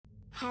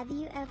Have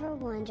you ever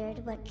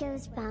wondered what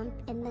goes bump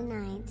in the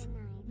night?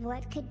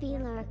 What could be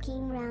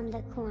lurking round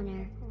the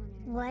corner?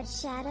 What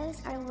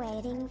shadows are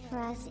waiting for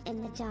us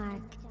in the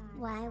dark?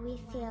 Why we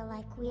feel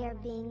like we are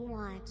being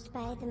watched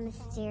by the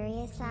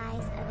mysterious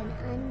eyes of an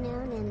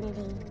unknown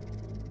entity?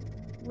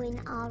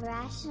 When all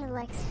rational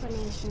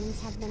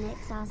explanations have been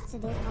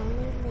exhausted, it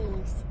only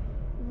leaves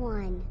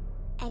one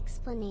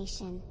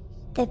explanation: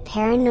 the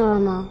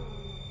paranormal.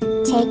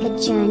 Take a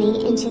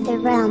journey into the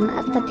realm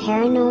of the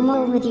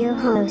paranormal with your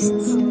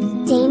hosts,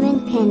 Damon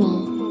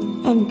Penny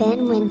and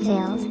Ben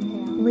Winfield.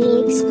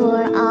 We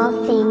explore all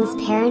things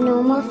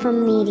paranormal,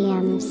 from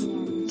mediums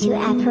to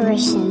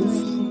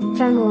apparitions,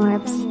 from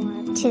orbs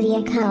to the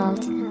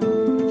occult,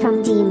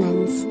 from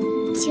demons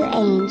to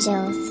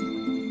angels,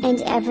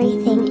 and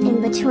everything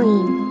in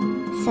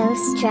between. So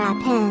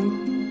strap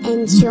in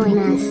and join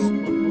us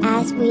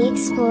as we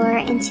explore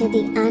into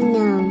the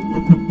unknown.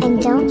 And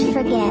don't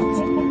forget,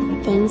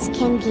 things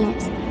can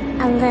get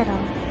a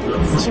little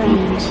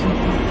strange.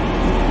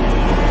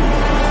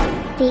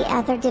 The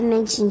Other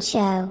Dimension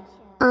Show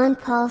on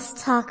Pulse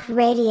Talk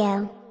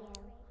Radio.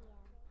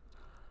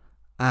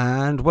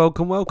 And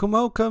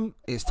welcome.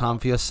 It's time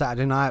for your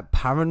Saturday night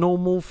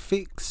paranormal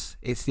fix.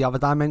 It's the Other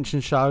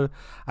Dimension Show,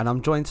 and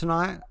I'm joined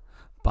tonight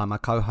by my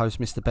co-host,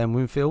 Mr. Ben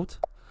Winfield,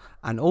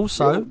 and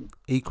also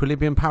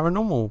Equilibrium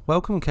Paranormal.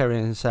 Welcome, Kerry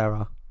and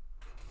Sarah.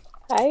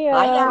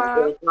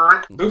 Hiya.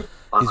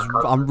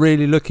 I'm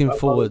really looking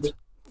forward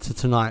to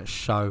tonight's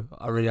show.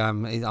 I really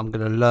am. I'm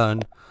going to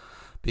learn,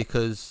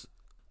 because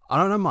I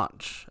don't know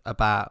much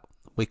about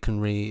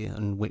Wiccanry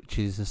and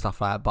witches and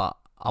stuff like that, but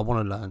I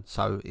want to learn,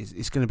 so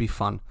it's going to be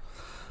fun.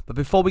 But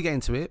before we get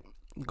into it,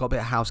 got a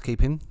bit of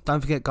housekeeping.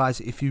 Don't forget, guys,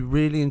 if you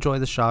really enjoy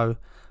the show,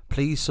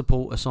 please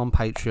support us on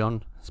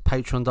Patreon. It's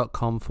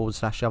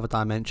patreon.com/The Other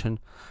Dimension.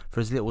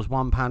 For as little as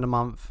 £1 a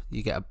month,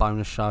 you get a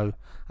bonus show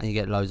and you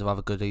get loads of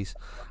other goodies.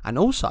 And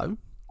also,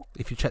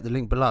 if you check the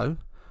link below,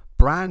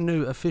 brand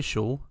new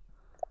official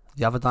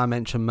The Other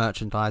Dimension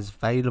merchandise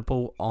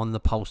available on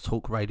the Pulse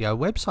Talk Radio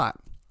website.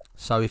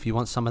 So if you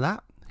want some of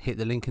that, hit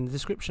the link in the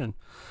description.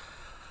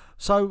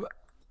 So,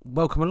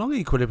 welcome along,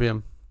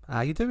 Equilibrium.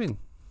 How you doing?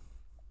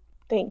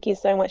 Thank you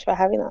so much for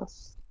having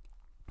us.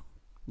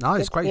 No,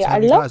 it's great to Yeah, I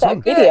have you love guys that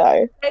on.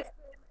 video.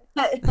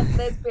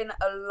 There's been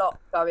a lot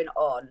going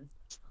on.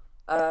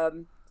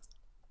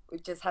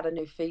 We've just had a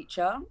new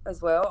feature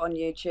as well on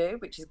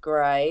YouTube, which is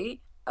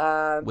great.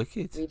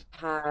 Wicked. We've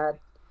had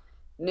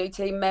new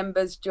team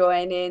members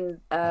joining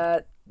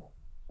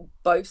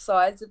both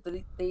sides of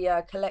the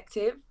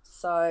collective.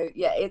 So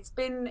yeah, it's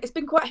been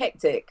quite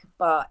hectic,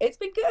 but it's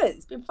been good.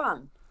 It's been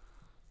fun.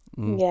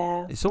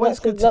 Yeah, It's always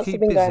good to keep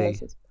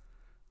busy.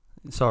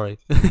 Sorry.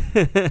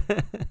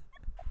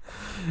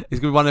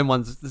 It's gonna be one of them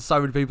ones. There's so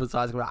many people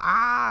starting to go,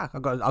 I've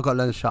got to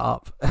learn to shut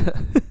up.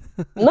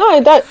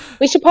 No, don't.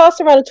 We should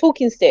pass around a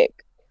talking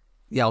stick.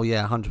 Yeah,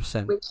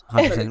 100%.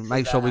 100%.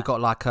 Make sure we've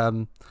got like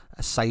a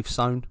safe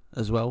zone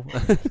as well.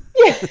 Yeah.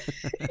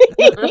 Yeah.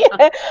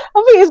 I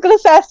think he was going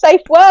to say a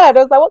safe word. I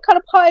was like, what kind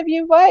of pie have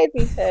you invited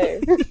me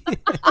to?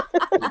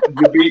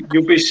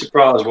 You'll be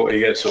surprised what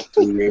he gets up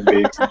to when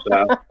he comes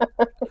out.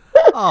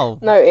 Oh,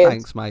 No,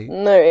 thanks, mate.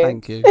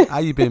 Thank you. How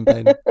you been,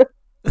 Ben?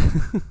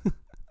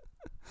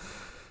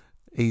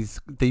 He's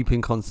deep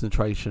in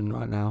concentration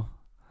right now.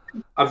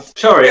 I'm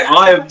sorry,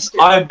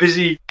 I'm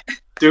busy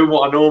doing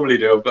what I normally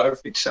do. I've got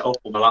everything set up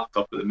on my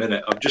laptop at the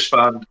minute. I've just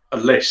found a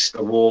list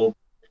of all,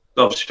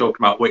 obviously talking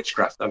about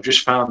witchcraft, I've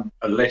just found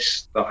a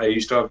list that I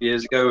used to have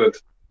years ago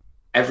of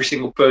every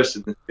single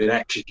person that's been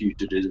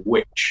executed as a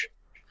witch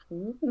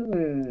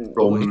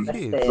from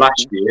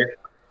last year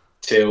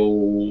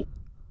till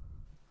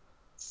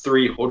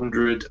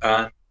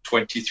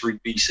 323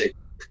 BC.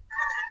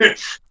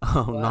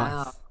 Oh, Wow.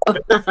 nice.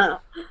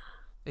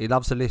 He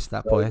loves a list,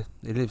 that boy.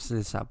 He lives to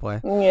list, that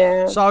boy.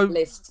 Yeah. So,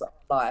 Lists of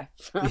life.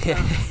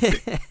 yeah.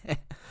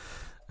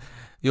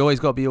 You always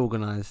got to be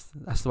organised.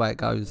 That's the way it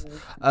goes.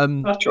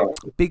 That's right.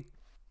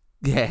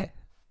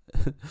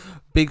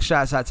 Big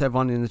shouts out to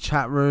everyone in the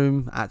chat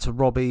room. Out to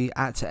Robbie.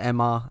 Out to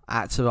Emma.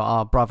 Out to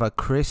our brother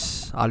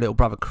Chris. Our little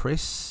brother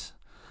Chris.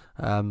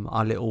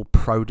 Our little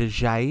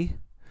protege.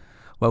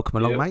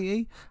 Welcome along,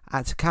 matey.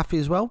 Out to Kathy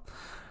as well.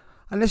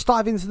 And let's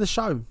dive into the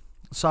show.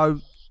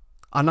 So,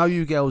 I know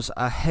you girls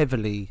are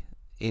heavily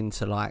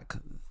into like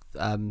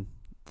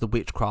the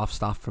witchcraft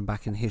stuff from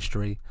back in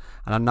history,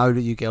 and I know that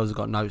you girls have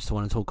got notes to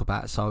want to talk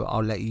about, so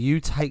I'll let you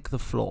take the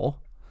floor,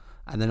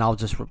 and then I'll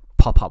just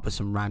pop up with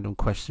some random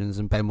questions,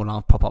 and Ben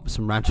will pop up with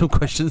some random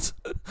questions.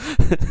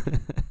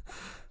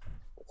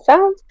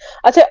 Sounds.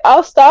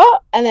 I'll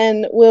start, and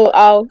then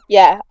I'll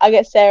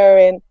get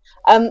Sarah in.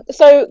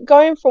 So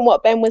going from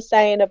what Ben was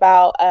saying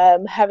about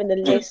having a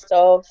list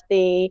of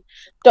the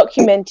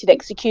documented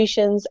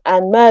executions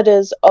and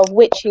murders of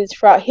witches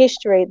throughout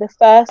history, the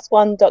first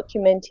one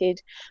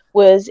documented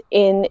was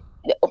in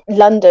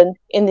London,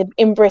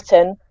 in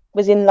Britain,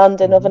 was in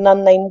London, of an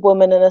unnamed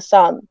woman and a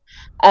son,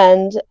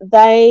 and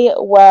they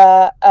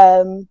were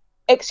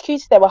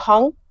executed. They were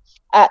hung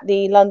at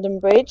the London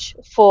Bridge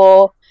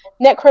for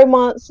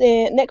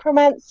necromancy,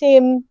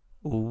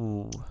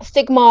 Ooh.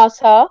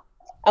 Stigmata,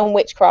 and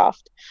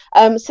witchcraft.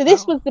 So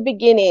this Wow. was the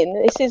beginning.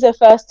 This is the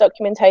first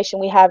documentation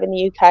we have in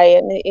the UK,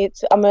 and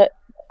it's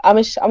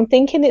I'm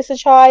thinking it's a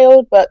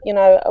child, but you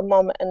know, a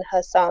mum and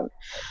her son.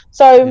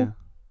 So Yeah.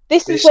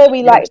 this is Mrs. where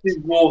we like.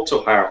 Mrs.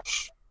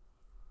 Waterhouse.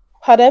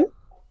 Pardon?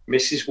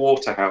 Mrs.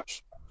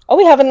 Waterhouse. Oh,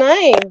 we have a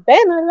name,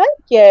 Ben. I like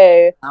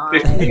you.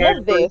 Nice. I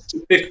love 1503 this. to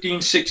Show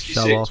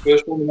 1566. off.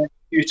 First woman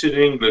executed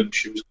in England.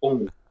 She was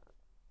hung.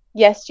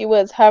 Yes, she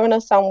was. Her and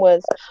her son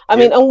was. I Yeah.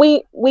 mean, and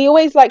we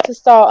always like to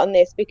start on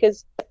this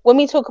because when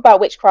we talk about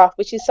witchcraft,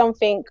 which is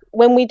something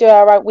when we do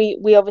our own,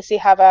 we obviously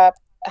have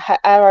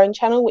our own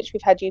channel, which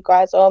we've had you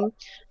guys on.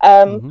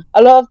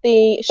 A lot of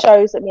the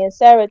shows that me and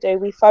Sarah do,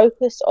 we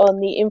focus on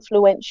the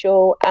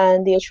influential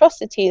and the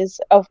atrocities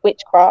of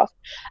witchcraft,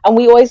 and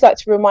we always like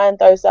to remind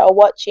those that are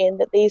watching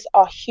that these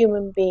are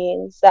human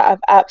beings that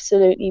have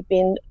absolutely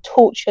been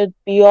tortured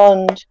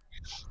beyond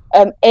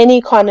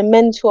any kind of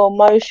mental,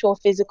 emotional,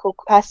 physical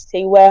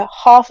capacity, where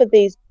half of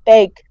these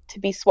beg to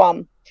be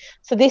swum.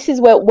 So this is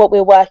what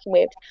we're working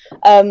with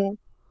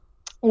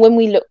when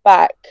we look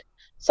back.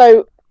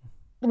 So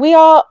we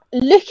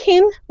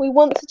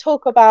want to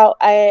talk about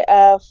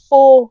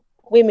four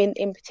women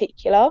in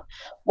particular.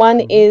 One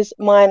is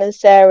mine and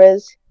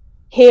Sarah's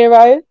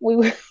hero. We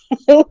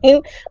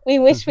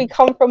wish we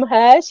come from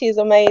her. She's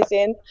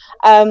amazing.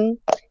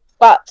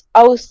 But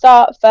I will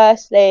start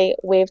firstly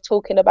with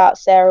talking about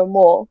Sarah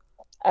Moore.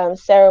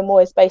 Sarah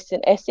Moore is based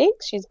in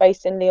Essex. She's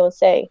based in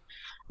Leigh-on-Sea.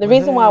 The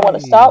reason why I want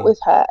to start with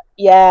her,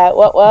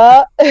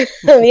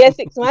 the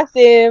Essex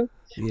Massive.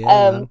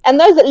 Yeah, And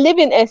those that live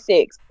in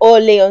Essex or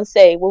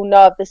Leigh-on-Sea will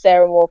know of the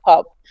Sarah Moore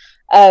pub.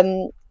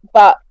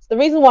 But the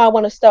reason why I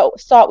want to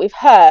start with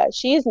her,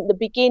 she isn't the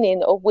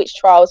beginning of witch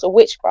trials or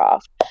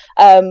witchcraft,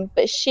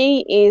 but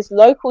she is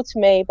local to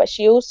me, but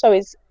she also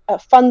is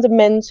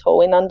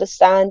fundamental in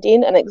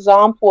understanding an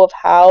example of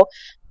how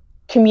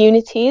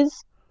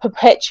communities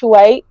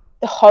perpetuate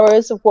the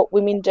horrors of what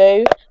women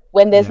do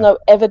when there's no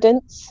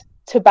evidence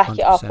to back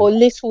it up, or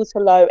little to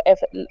low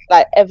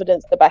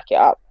evidence to back it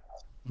up.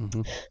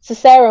 So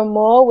Sarah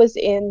Moore was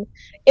in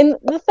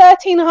the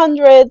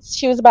 1300s.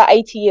 She was about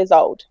 80 years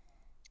old.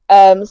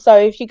 So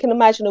if you can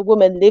imagine a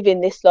woman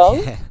living this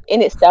long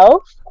in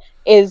itself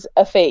is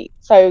a feat.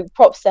 So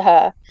props to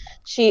her.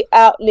 She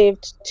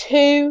outlived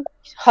 2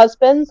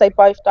 husbands. They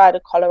both died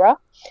of cholera,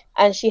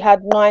 and she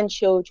had 9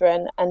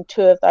 children, and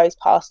 2 of those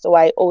passed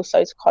away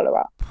also to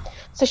cholera.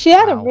 So she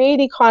had a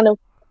really kind of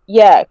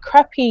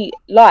crappy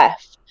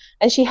life,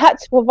 and she had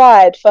to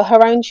provide for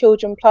her own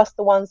children plus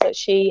the ones that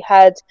she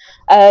had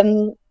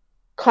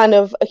kind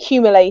of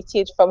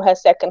accumulated from her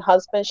second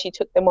husband. She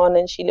took them on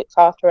and she looked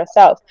after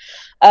herself.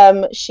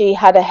 She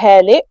had a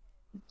hair lip,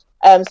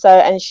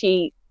 and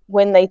she,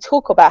 when they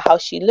talk about how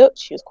she looked,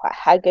 she was quite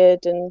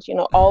haggard and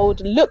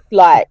old, looked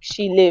like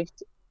she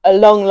lived a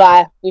long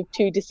life with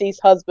 2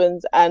 deceased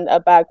husbands and a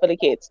bag full of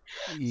kids.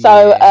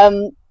 So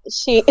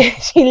she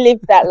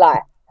lived that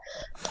life.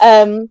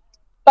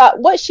 But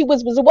what she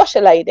was a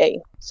washer lady.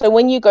 So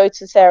when you go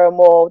to Sarah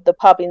Moore, the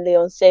pub in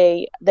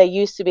Leigh-on-Sea, there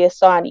used to be a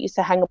sign. It used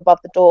to hang above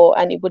the door,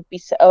 and it would be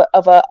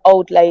of an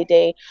old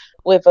lady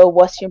with a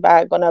washing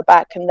bag on her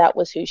back, and that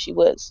was who she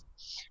was.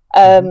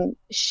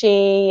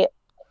 She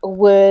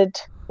would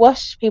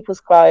wash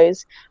people's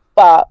clothes,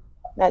 but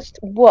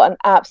what an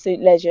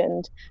absolute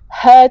legend.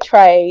 Her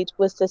trade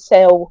was to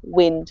sell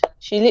wind.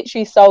 She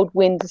literally sold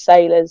wind to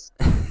sailors.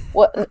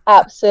 What an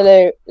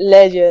absolute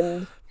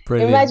legend.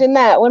 Brilliant. Imagine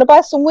that. Want to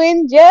buy some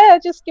wind? Yeah,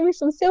 just give me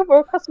some silver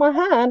across my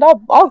hand.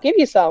 I'll give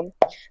you some.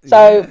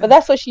 So, but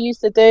that's what she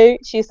used to do.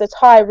 She used to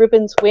tie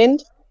ribbons to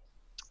wind,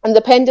 and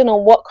depending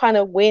on what kind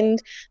of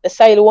wind the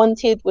sailor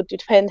wanted would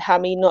depend how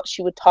many knots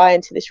she would tie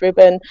into this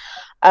ribbon.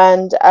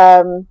 And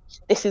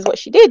this is what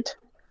she did.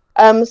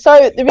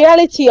 So the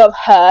reality of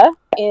her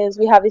is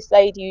we have this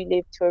lady who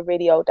lived to a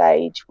really old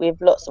age with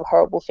lots of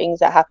horrible things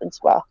that happened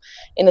to her.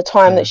 In the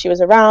time that she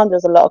was around, there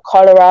was a lot of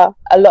cholera.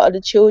 A lot of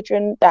the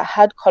children that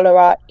had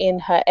cholera in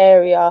her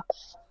area,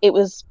 it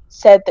was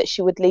said that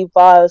she would leave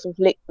vials of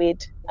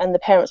liquid, and the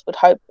parents would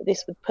hope that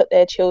this would put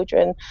their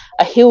children,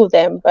 heal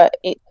them, but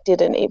it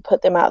didn't. It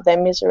put them out of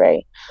their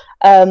misery.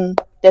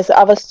 There's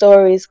other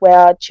stories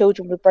where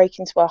children would break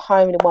into a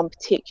home. In one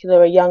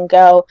particular, a young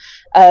girl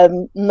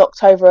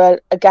knocked over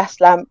a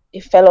gas lamp.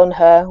 It fell on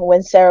her.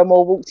 When Sarah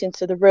Moore walked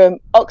into the room,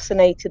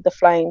 oxygenated the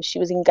flames. She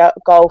was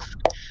engulfed,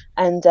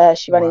 and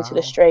she ran into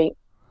the street.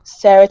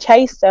 Sarah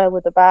chased her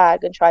with a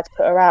bag and tried to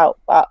put her out,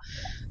 but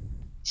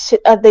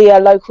the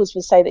locals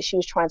would say that she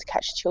was trying to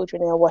catch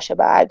children in a washer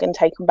bag and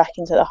take them back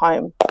into the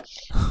home.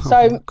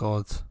 So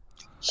God.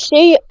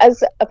 She,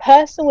 as a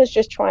person, was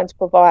just trying to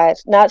provide.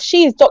 Now,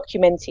 she is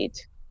documented.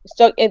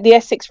 The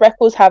Essex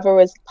records have her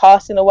as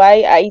passing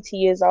away at 80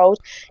 years old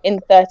in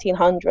the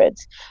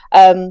 1300s.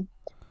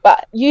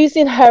 But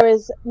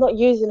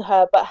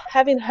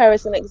having her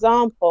as an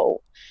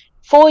example,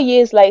 4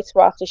 years later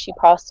after she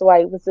passed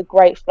away was the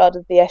Great Flood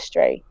of the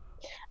Estuary.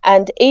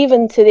 And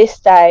even to this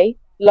day,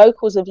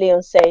 locals of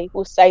Leigh-on-Sea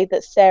will say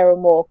that Sarah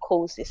Moore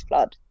caused this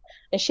flood.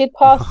 And she'd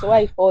passed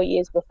away 4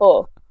 years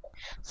before.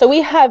 So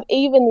we have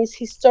even these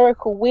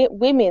historical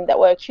women that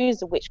were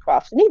accused of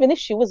witchcraft, and even if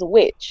she was a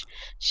witch,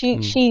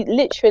 she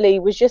literally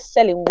was just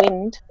selling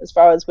wind, as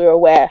far as we're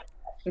aware.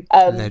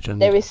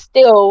 Legend. There is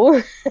still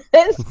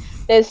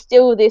there's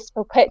still this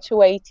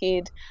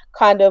perpetuated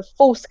kind of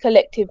false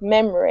collective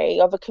memory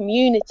of a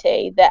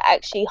community that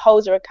actually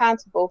holds her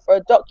accountable for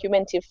a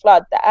documented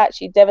flood that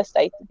actually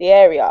devastated the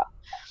area.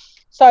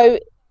 So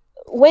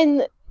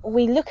when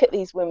we look at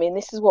these women,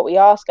 this is what we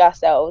ask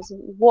ourselves: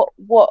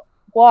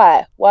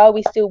 why are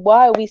we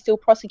still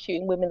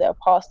prosecuting women that have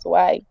passed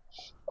away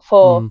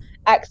for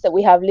acts that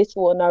we have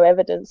little or no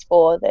evidence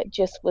for, that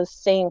just was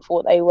seen for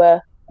what they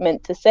were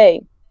meant to see?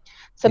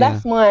 So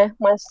that's my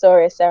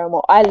story of Sarah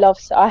Moore.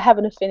 I have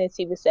an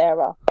affinity with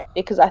Sarah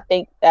because I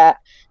think that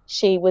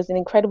she was an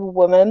incredible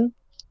woman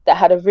that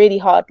had a really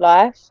hard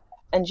life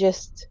and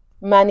just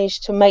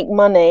managed to make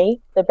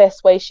money the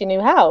best way she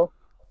knew how.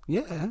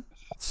 Yeah,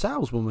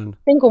 saleswoman.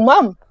 Single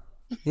mum.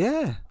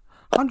 Yeah,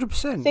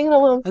 100%.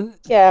 Single mum. And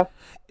yeah.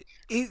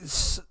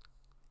 It's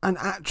an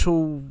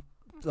actual,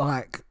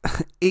 like,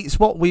 it's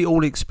what we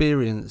all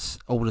experience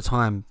all the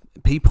time.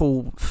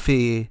 People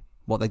fear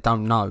what they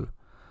don't know.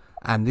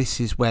 And this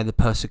is where the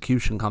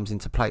persecution comes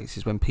into place,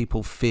 is when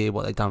people fear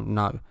what they don't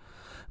know.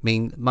 I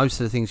mean, most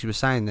of the things you were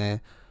saying there,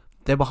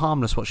 they were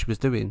harmless what she was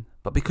doing.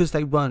 But because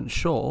they weren't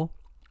sure,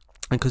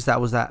 and because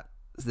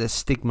the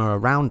stigma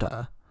around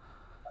her,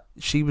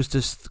 she was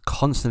just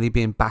constantly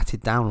being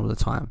batted down all the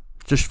time,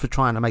 just for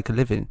trying to make a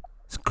living.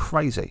 It's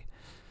crazy.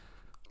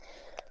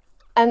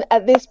 And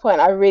at this point,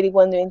 I really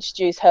want to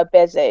introduce her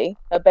Bezzy,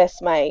 her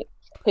best mate,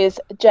 who's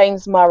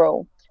James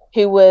Murrell,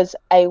 who was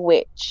a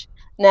witch.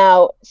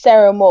 Now,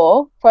 Sarah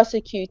Moore,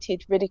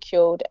 prosecuted,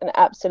 ridiculed, and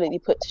absolutely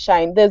put to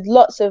shame. There's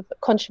lots of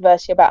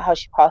controversy about how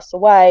she passed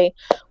away.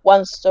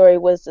 One story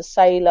was the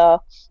sailor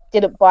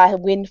didn't buy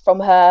wind from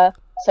her.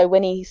 So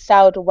when he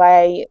sailed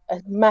away,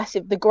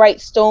 the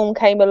great storm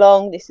came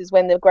along. This is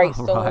when the great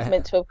storm was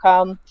meant to have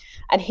come.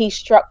 And he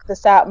struck the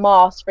south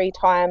mast 3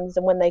 times.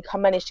 And when they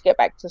managed to get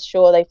back to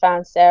shore, they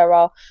found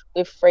Sarah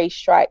with 3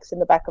 strikes in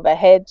the back of her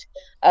head.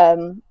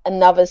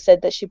 Another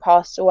said that she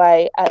passed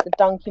away at the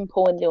Dunking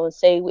Pool in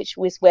Leigh-on-Sea, which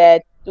was where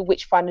the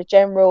Witchfinder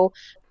General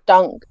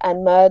dunked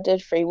and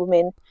murdered 3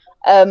 women.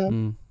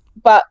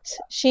 But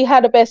she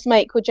had a best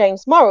mate called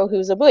James Murrell, who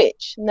was a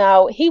witch.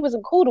 Now, he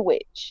wasn't called a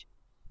witch.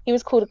 He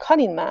was called a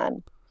cunning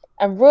man,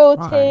 and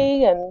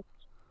royalty and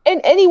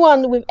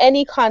anyone with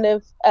any kind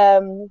of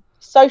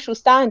social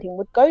standing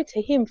would go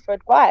to him for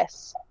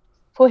advice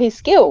for his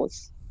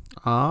skills.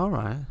 All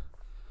right.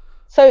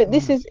 So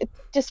this is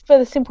just for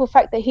the simple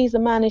fact that he's a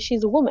man and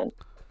she's a woman.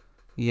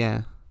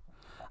 Yeah.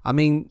 I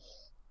mean,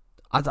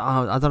 I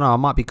don't know. I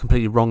might be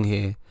completely wrong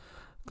here.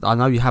 I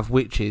know you have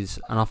witches,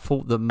 and I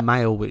thought that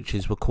male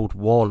witches were called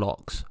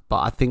warlocks,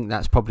 but I think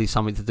that's probably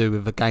something to do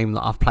with a game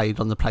that I've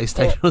played on the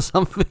PlayStation or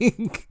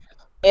something.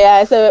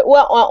 Yeah, so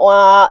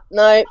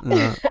no.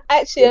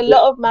 Actually, a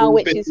lot of male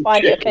witches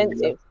find it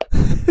offensive.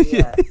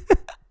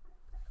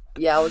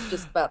 Yeah, I was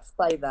just about to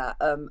say that.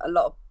 A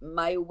lot of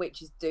male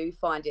witches do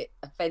find it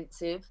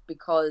offensive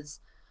because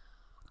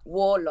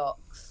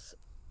warlocks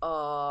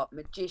are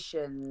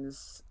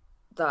magicians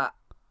that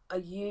are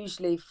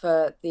usually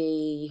for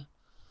the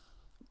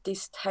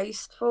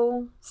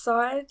distasteful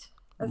side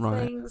of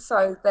things.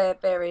 So they're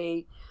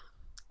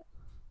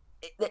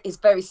it's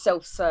very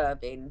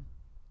self-serving.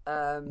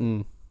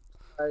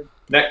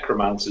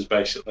 Necromancers,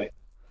 basically.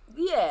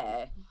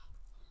 Yeah.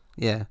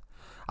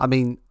 I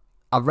mean,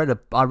 I read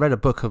a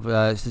book of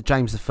it's the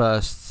James I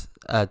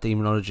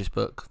demonologist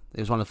book. It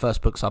was one of the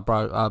first books I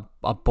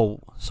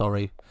bought.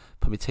 Sorry,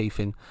 put my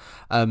teeth in.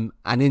 And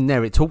in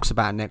there it talks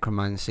about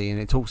necromancy, and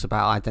it talks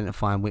about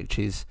identifying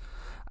witches.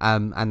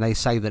 And they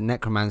say that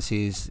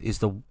necromancy is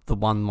the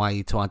one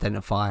way to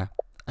identify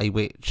a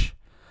witch.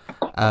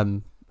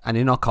 And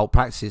in occult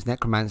practices,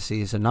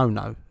 necromancy is a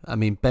no-no. I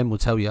mean, Ben will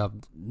tell you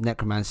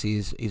necromancy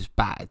is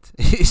bad.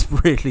 It's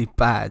really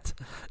bad.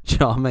 Do you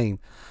know what I mean?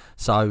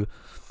 So,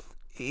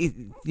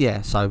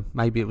 so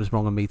maybe it was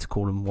wrong of me to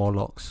call them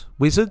warlocks.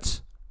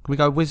 Wizards? Can we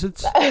go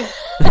wizards?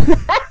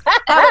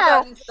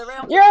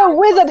 You're a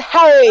wizard,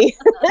 Harry.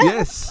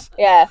 Yes.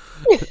 Yeah.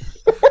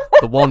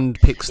 The wand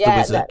picks the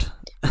wizard.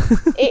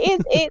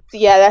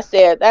 That's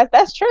it.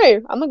 That's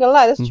true. I'm not gonna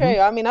lie, that's true.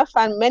 I mean, I've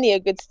found many a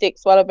good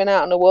sticks while I've been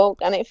out on a walk,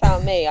 and it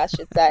found me, I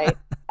should say.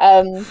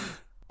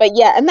 But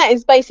yeah, and that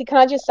is basically, can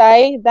I just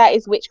say, that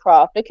is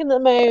witchcraft. Looking at the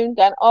moon,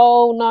 going,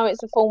 oh no,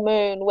 it's a full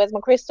moon, where's my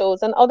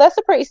crystals? And oh, that's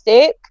a pretty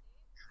stick.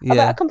 I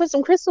bet I can put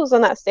some crystals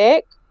on that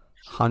stick.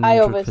 100%. I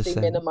obviously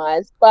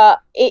minimise, but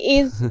it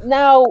is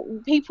now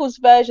people's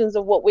versions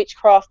of what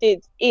witchcraft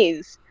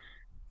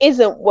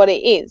isn't what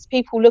it is.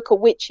 People look at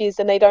witches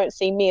and they don't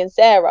see me and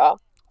Sarah.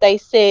 They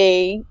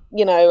see,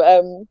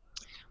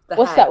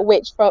 what's that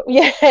witch from?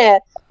 Yeah,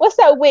 what's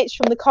that witch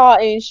from the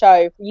cartoon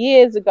show from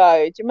years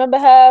ago? Do you remember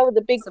her with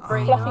the big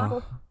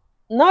fluffy?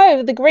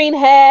 No, the green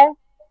hair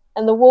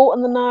and the wart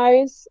on the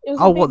nose. It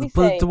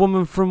was the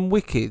woman from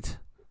Wicked,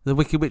 the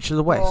Wicked Witch of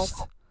the West?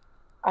 Oh,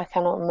 I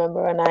cannot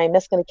remember her name.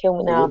 That's going to kill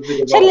me now. She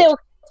had a little...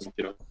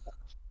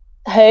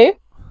 Who?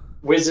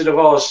 Wizard of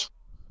Oz.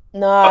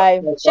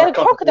 No, she had a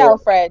crocodile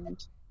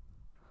friend.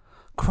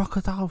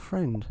 Crocodile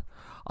friend.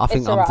 I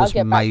think It's I'm alright, I'll just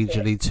get back to it.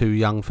 majorly too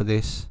young for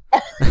this.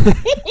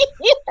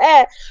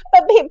 Yeah,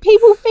 but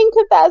people think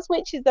of that as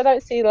witches. They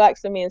don't see the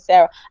likes of me and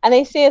Sarah, and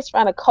they see us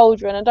around a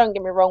cauldron. And don't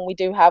get me wrong, we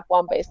do have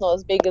one, but it's not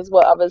as big as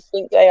what others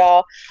think they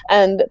are.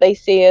 And they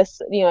see us,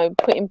 you know,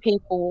 putting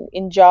people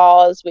in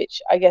jars,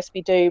 which I guess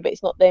we do, but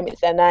it's not them;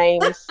 it's their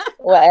names,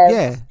 whatever.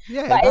 Yeah,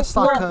 yeah, But that's it's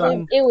like not.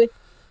 It was,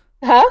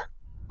 huh?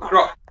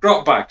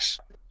 Grot bags.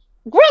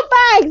 Grub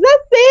bags.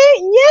 That's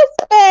it. Yes,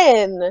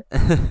 Ben.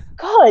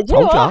 God, you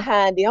Told ya. are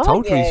handy, aren't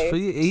told you you?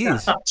 he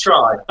is, I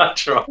try. and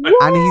he's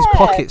Yeah.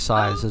 pocket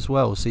size as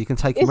well, so you can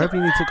take him wherever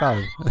you need to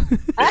go.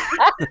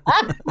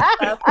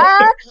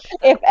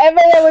 If ever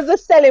there was a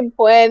selling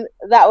point,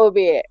 that would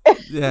be it.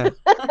 Yeah.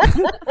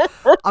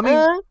 I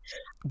mean,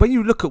 when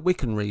you look at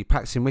Wiccanry,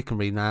 practicing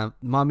Wiccanry now,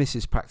 my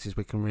missus practices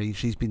Wiccanry.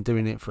 She's been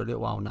doing it for a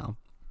little while now,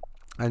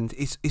 and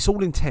it's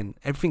all intent.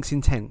 Everything's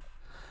intent.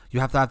 You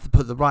have to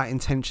put the right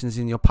intentions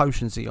in your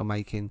potions that you're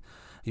making.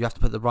 You have to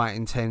put the right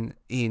intent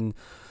in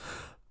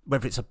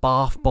whether it's a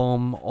bath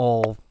bomb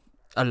or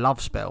a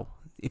love spell.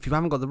 If you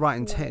haven't got the right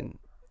intent,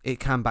 it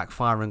can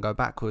backfire and go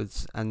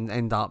backwards and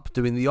end up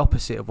doing the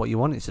opposite of what you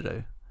want it to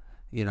do.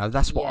 You know,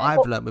 that's what Yeah.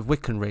 I've learnt with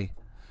Wiccanry.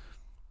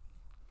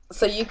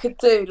 So you could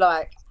do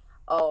like,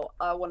 oh,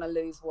 I want to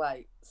lose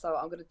weight, so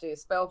I'm going to do a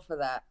spell for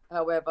that.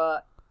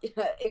 However,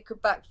 it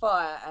could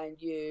backfire and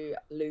you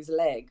lose a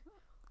leg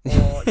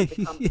or you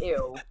become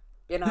ill.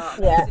 You know,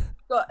 Yeah. it's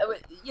got,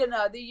 you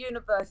know, the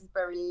universe is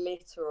very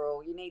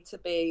literal. You need to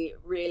be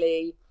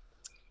really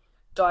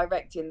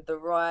directing the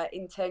right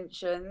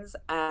intentions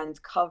and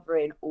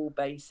covering all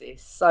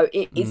bases. So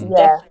it is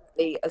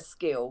definitely a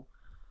skill.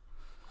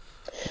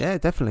 Yeah,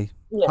 definitely.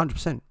 Yeah.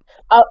 100%.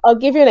 I'll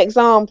give you an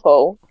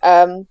example.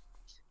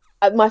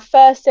 My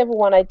first ever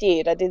one I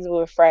did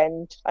with a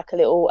friend, like a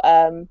little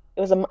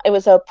it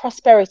was a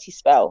prosperity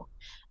spell,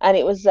 and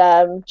it was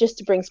just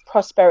to bring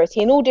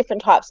prosperity and all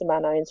different types of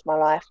mana into my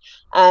life.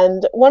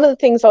 And one of the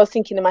things I was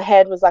thinking in my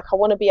head was like, I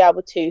want to be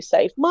able to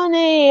save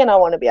money, and I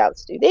want to be able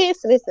to do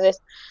this and this and this.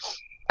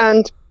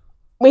 And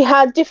we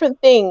had different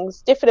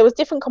things, there was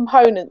different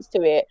components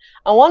to it,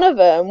 and one of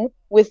them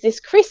was this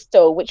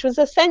crystal, which was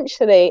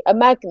essentially a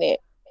magnet.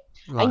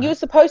 Right. And you were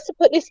supposed to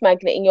put this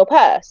magnet in your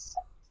purse,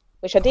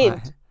 which I did,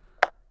 Right.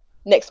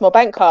 next to my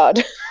bank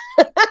card.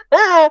 So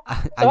I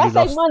you saved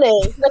lost.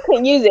 money because I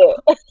couldn't use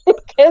it.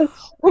 It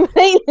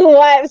completely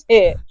wipes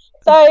it.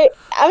 So,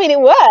 I mean, it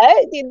worked.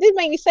 It did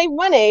make you save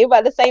money, but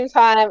at the same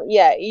time,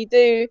 yeah, you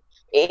do.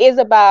 It is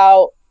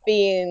about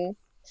being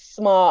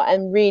smart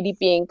and really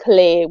being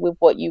clear with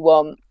what you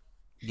want.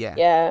 Yeah,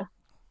 Yeah.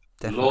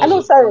 definitely. And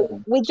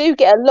also, we do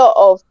get a lot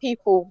of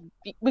people.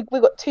 We've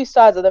got two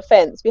sides of the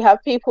fence. We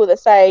have people that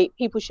say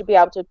people should be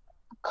able to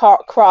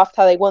craft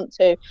how they want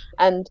to,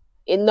 and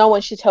no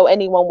one should tell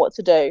anyone what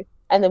to do.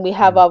 And then we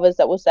have others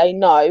that will say,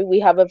 no, we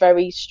have a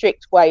very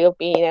strict way of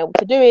being able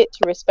to do it, to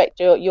respect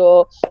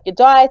your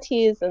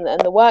deities and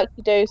the work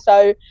you do.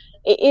 So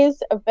it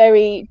is a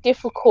very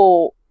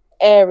difficult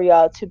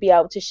area to be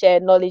able to share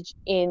knowledge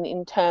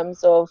in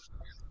terms of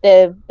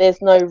there's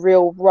no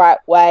real right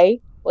way,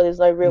 or there's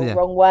no real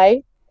wrong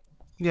way.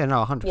 Yeah,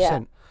 no,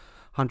 100%.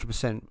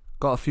 100%.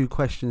 Got a few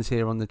questions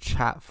here on the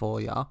chat for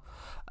you.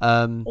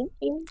 Thank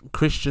you.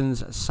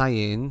 Christian's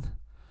saying,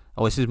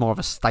 this is more of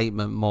a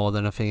statement more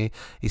than a thing.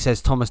 He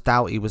says Thomas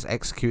Doughty was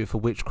executed for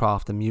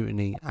witchcraft and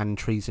mutiny and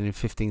treason in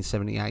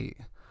 1578.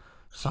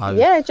 So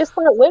Yeah, just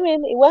like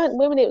women. It weren't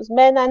women, it was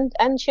men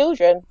and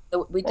children.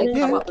 We did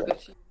come up with a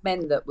few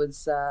men that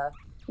was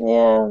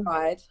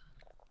tried.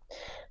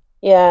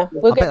 Yeah.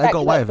 We'll I get bet they back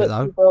got to away that with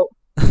it, book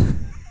though. you brought.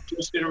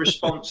 Just in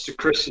response to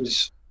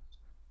Chris's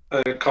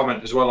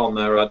comment as well on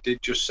there, I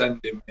did just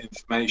send him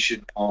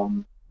information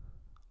on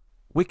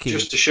Wiki.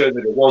 just to show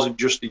that it wasn't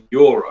just in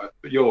Europe.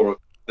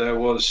 There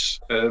was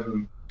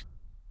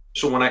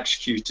someone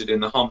executed in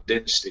the Han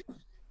Dynasty,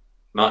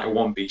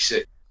 91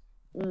 BC.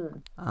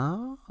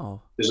 Oh.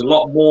 There's a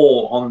lot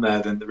more on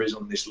there than there is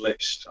on this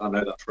list. I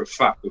know that for a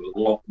fact. There was a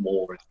lot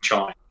more in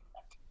China.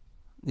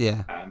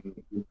 Yeah. And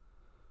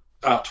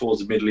out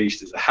towards the Middle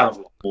East, there's a hell of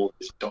a lot more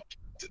that is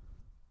documented.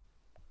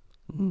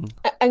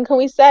 And can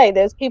we say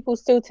there's people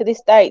still to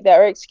this date that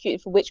are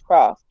executed for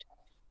witchcraft?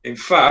 In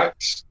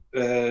fact,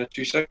 2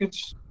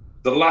 seconds.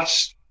 The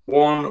last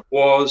one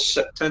was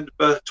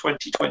September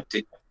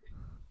 2020.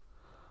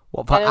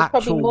 What, for And there's probably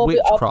actual more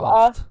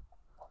witchcraft?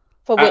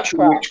 For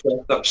Actual witchcraft.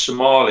 witchcraft, that was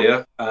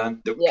Somalia,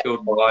 and they were Yeah.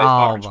 killed by Oh,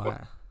 Irish right.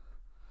 blood.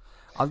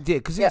 Yeah,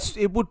 because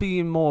it would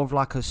be more of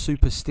like a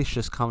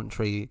superstitious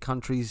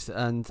countries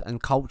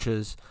and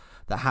cultures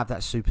that have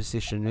that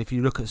superstition. If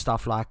you look at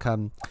stuff like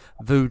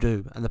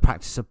voodoo and the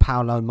practice of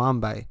Paolo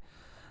Mambe,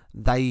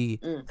 they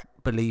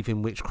believe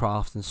in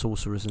witchcraft and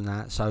sorcerers and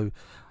that. So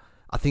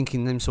I think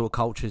in them sort of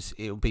cultures,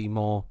 it'll be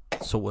more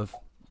sort of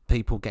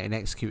people getting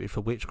executed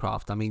for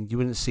witchcraft. I mean, you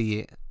wouldn't see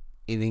it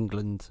in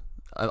England.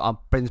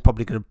 Ben's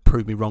probably going to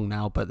prove me wrong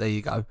now, but there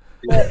you go.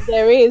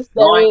 There is.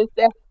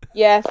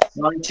 Yes.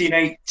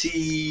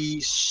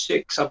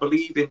 1986, I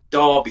believe, in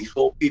Derby,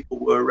 4 people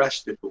were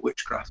arrested for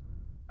witchcraft,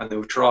 and they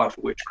were tried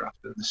for witchcraft,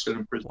 and they're still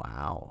in prison.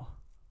 Wow.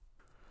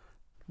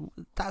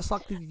 That's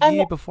like the And-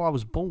 year before I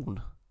was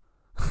born.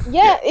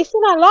 Yeah, it's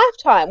in our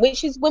lifetime,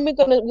 which is when we're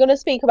gonna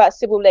speak about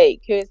Sybil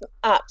Leek, who is an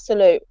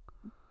absolute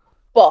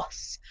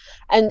boss,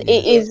 and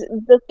it Yeah. is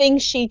the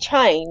things she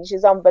changed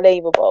is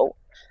unbelievable.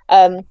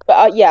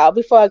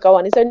 Before I go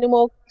on, is there any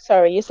more?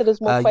 Sorry, you said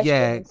there's more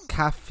Yeah, questions.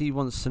 Kathy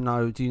wants to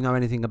know, do you know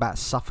anything about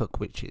Suffolk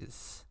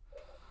witches?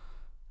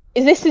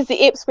 This is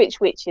the Ipswich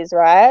witches,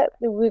 right?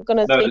 We're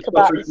gonna No, speak the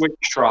about Suffolk witch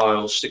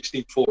trials,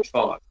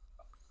 1645.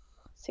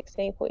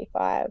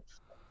 1645.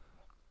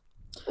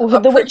 I'm The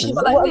pretty witches. sure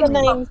that What are the didn't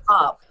come names?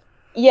 up.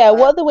 Yeah,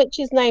 what are the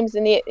witches' names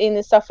in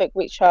the Suffolk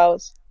witch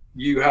trials?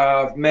 You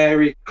have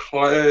Mary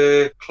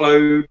Cloves,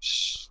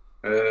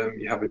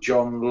 you have a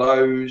John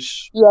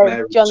Lowes, Yeah,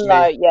 Mary John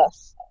Smith, Lowe.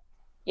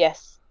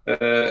 Yes.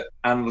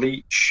 Anne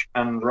Leach,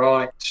 Anne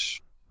Wright.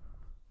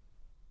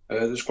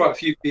 There's quite a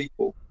few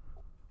people.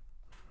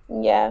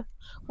 Yeah.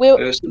 We'll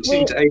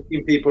 16 to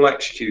 18 people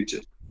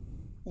executed.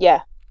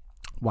 yeah.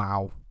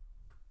 Wow.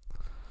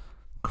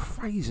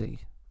 Crazy.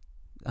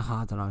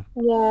 I don't know.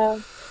 Yeah.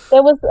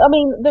 There was, I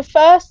mean, the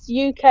first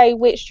UK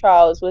witch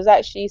trials was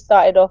actually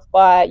started off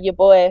by your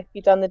boy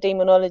who done the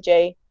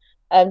demonology,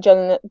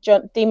 John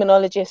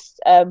demonologist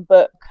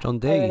book John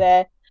over D.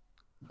 there.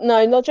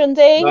 No, not John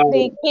Dee, No.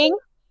 the King.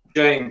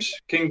 King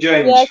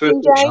James, Yeah, first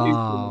King James. execution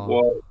Oh.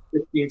 was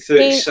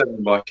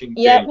 1537 by King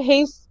Yep,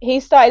 James.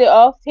 he started it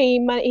off. He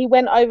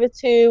went over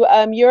to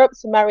Europe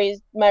to marry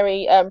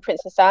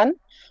Princess Anne,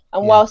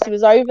 and Yeah. whilst he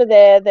was over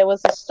there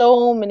was a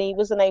storm, and he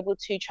wasn't able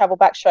to travel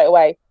back straight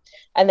away.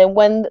 And then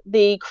when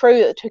the crew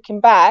that took him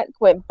back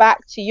went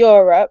back to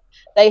Europe,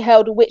 they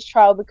held a witch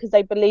trial because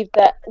they believed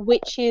that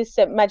witches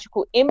sent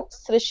magical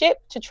imps to the ship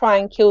to try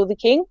and kill the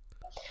king.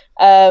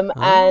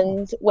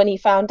 And when he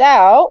found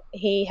out,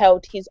 he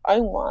held his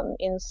own one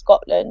in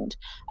Scotland,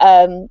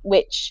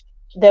 which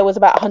there was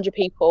about 100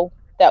 people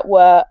that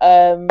were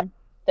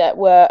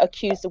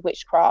accused of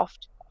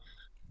witchcraft.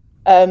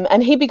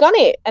 And he begun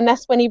it, and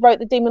that's when he wrote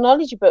the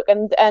demonology book.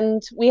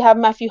 And we have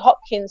Matthew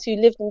Hopkins, who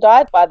lived and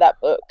died by that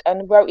book,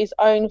 and wrote his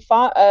own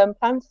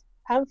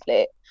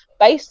pamphlet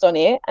based on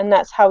it, and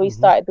that's how he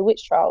started the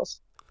witch trials.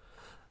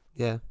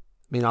 Yeah, I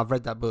mean, I've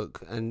read that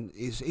book, and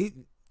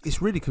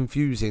it's really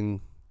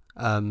confusing,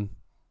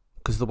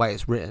 because the way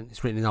it's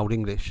written in Old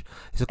English.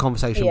 It's a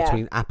conversation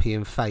between Appy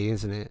and Faye,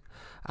 isn't it?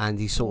 And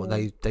he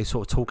they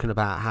sort of talking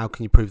about how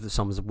can you prove that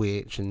someone's a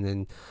witch, and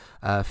then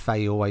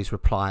Faye always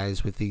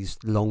replies with these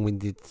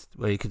long-winded,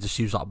 where he could just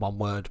use like one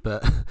word.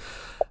 But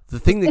the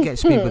thing that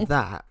gets me with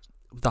that,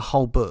 the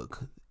whole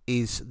book,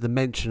 is the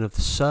mention of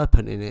the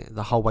serpent in it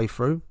the whole way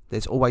through.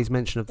 There's always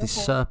mention of this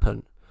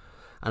serpent,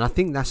 and I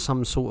think that's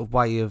some sort of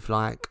way of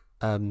like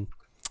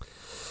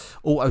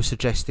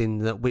auto-suggesting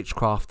that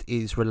witchcraft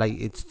is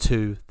related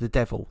to the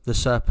devil, the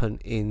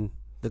serpent in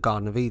the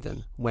Garden of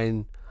Eden,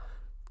 when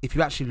if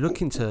you actually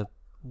look into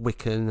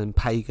Wiccan and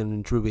pagan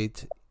and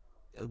druid,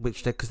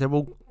 because they're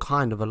all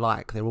kind of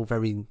alike, they're all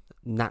very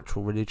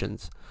natural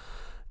religions,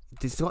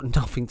 it's got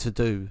nothing to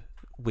do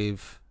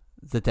with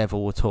the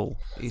devil at all.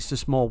 It's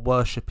just more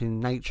worshipping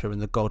nature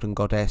and the god and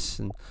goddess,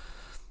 and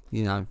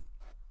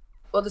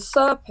Well, the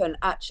serpent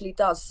actually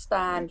does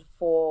stand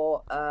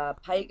for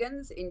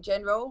pagans in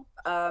general.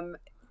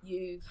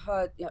 You've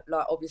heard,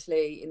 like,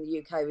 obviously in the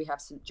UK we have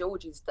St.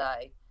 George's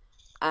Day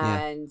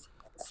and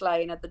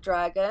slaying of the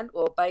dragon.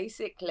 Well,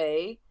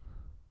 basically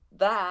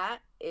that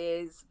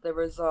is the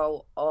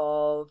result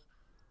of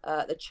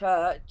the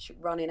church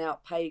running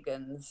out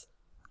pagans.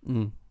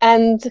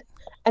 And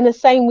the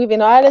same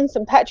within Ireland,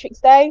 St. Patrick's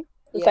Day,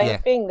 the same Yeah.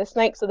 thing, the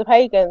snakes are the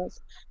pagans.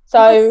 So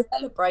We're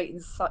celebrating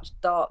such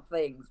dark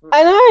things.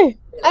 I know,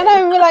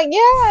 we're like,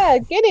 yeah,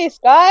 Guinness,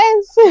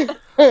 guys.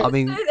 I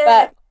mean,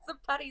 But St.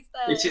 Paddy's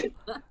Day.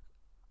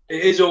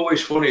 It is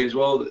always funny as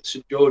well that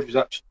St. George was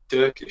actually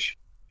Turkish.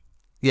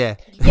 yeah.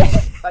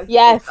 yes.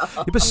 Yeah,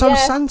 but so's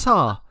Yes.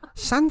 Santa.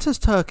 Santa's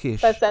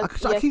Turkish. So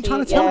I keep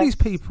trying to tell these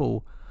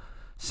people.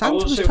 Santa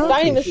was also- Turkish.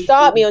 Don't even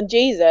start me on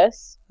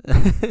Jesus.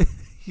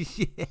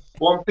 Yeah.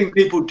 One thing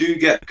people do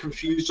get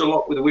confused a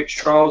lot with the witch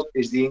trials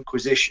is the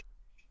Inquisition.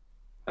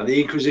 And the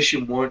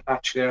Inquisition weren't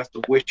actually after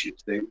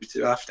witches, they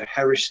were after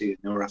heresy, and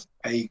they were after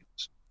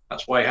pagans.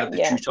 That's why you had the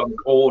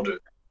Teutonic Order,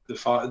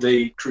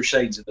 the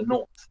Crusades of the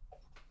North.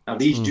 Now,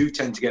 these do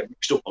tend to get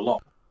mixed up a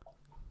lot.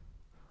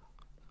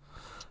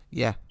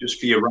 Yeah. Just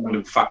for your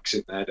random facts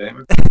in there,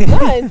 Damon.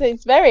 No,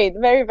 it's very,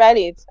 very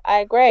valid.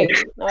 I agree.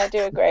 No, I do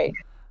agree.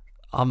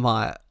 I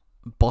might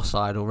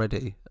boss-eyed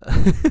already.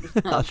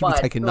 I should be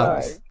taking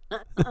notes.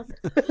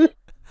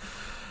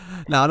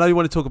 Now, I know you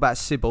want to talk about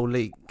Sybil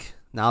Leek.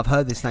 Now, I've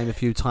heard this name a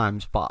few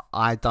times, but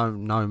I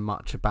don't know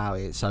much about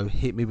it. So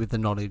hit me with the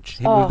knowledge.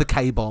 Hit me with the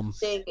K-bomb.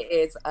 She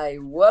is a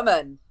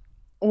woman.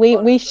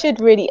 We should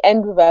really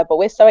end with her, but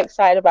we're so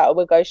excited about her.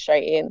 We'll go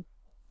straight in.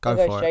 Go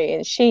for it. Straight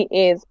in. She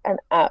is an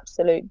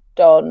absolute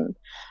don.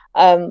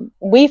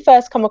 We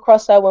first come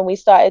across her when we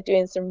started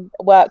doing some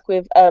work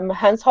with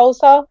Hans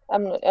Holzer. I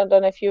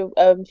don't know if you're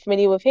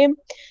familiar with him.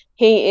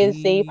 He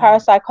is the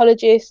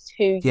parapsychologist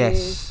who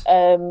Yes.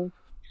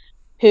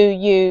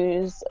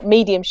 use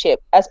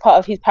mediumship as part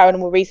of his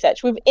paranormal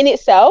research, which in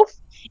itself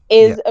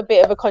is a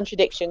bit of a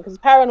contradiction, because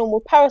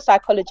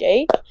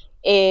parapsychology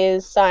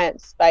is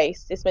science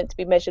based. It's meant to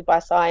be measured by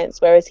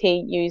science, whereas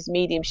he used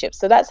mediumship.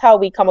 So that's how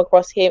we come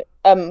across him,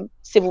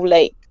 Sybil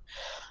Leek.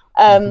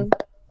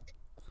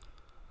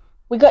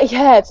 We got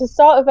to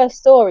start with her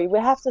story. We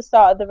have to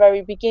start at the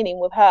very beginning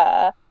with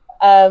her.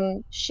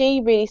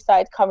 She really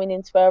started coming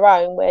into her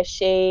own, where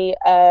she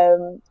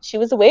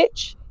was a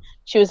witch.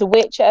 She was a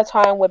witch at a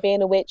time where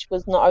being a witch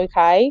was not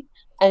okay,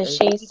 and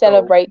she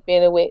celebrated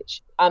being a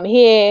witch. I'm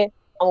here.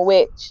 I'm a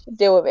witch.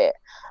 Deal with it.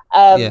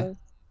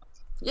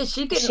 Yeah,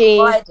 she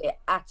didn't hide it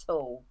at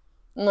all.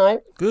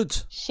 No. Good.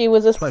 She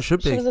was a spy.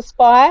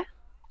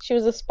 She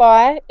was a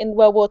spy in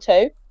World War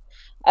II.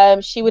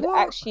 She would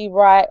actually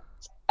write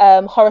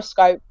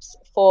horoscopes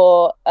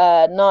for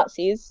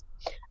Nazis,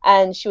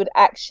 and she would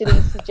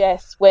actually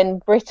suggest when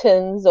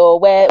Britons or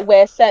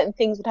where certain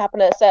things would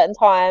happen at a certain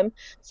time,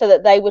 so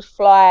that they would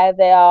fly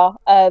their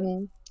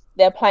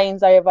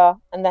planes over,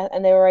 and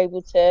they were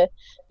able to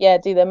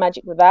do their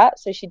magic with that.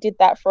 So she did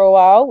that for a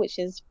while, which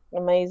is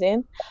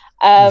amazing.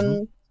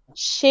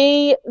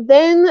 She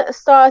then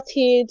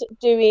started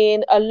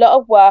doing a lot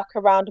of work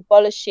around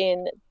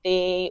abolishing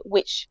the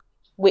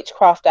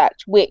Witchcraft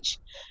Act, which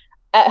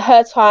at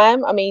her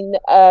time, I mean,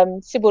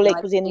 Sybil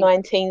Leek was in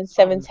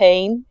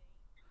 1917.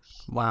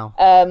 Wow.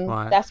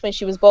 That's when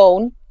she was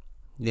born.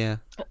 Yeah.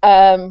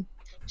 The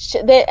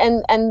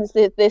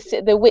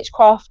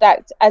Witchcraft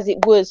Act, as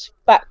it was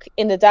back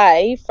in the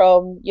day,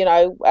 from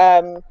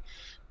the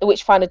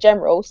Witchfinder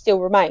General, still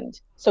remained.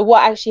 So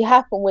what actually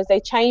happened was they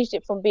changed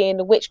it from being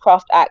the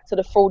Witchcraft Act to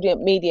the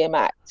Fraudulent Medium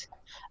Act.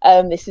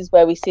 This is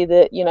where we see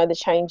the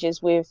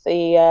changes with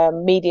the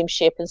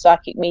mediumship and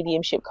psychic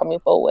mediumship coming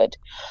forward.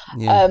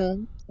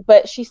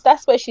 But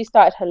that's where she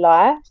started her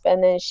life,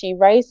 and then she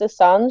raised her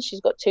sons. She's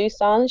got 2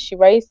 sons. She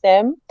raised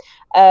them.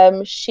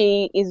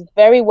 She is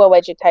very well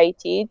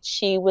educated.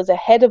 She was a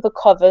head of a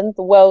coven,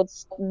 the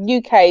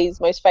UK's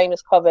most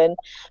famous coven.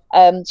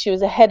 She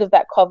was a head of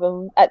that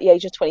coven at the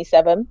age of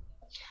 27.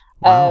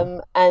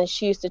 Wow. And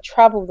she used to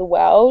travel the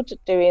world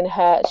sharing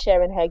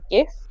her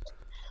gift.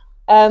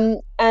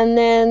 And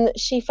then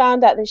she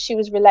found out that she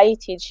was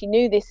related. She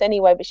knew this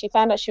anyway, but she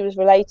found out she was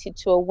related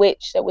to a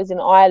witch that was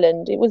in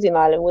Ireland. It was in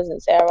Ireland, wasn't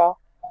it, Sarah?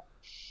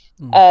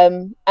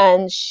 And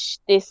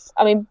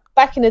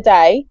back in the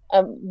day,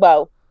 I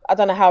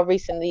don't know how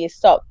recently it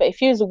stopped, but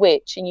if you was a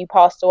witch and you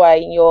passed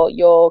away in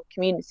your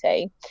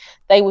community,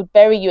 they would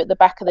bury you at the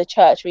back of the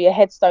church with your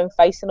headstone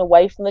facing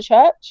away from the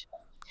church.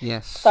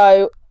 Yes.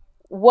 So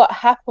what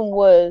happened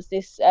was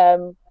this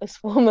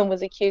woman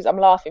was accused. I'm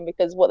laughing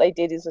because what they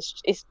did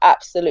is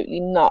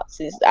absolutely nuts.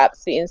 It's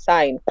absolutely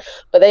insane.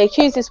 But they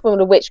accused this woman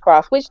of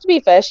witchcraft, which, to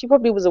be fair, she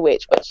probably was a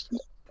witch, but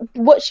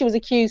what she was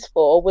accused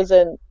for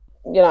wasn't,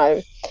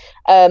 it's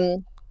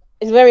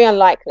very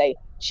unlikely.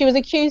 She was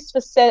accused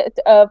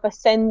of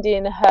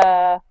sending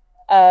her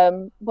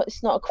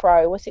it's not a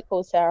crow, what's it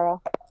called, Sarah?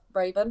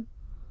 Raven?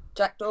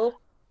 Jackdaw.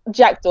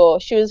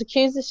 She was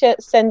accused of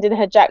sending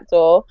her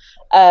jackdaw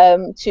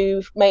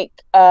to make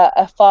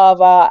a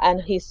father and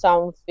his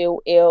son feel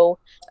ill.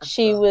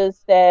 She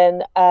was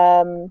then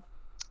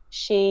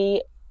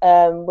she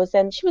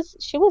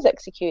was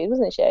executed,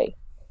 wasn't she?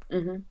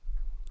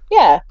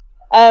 Yeah.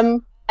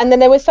 And then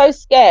they were so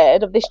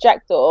scared of this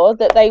jackdaw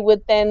that they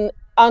would then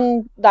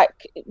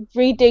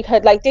dig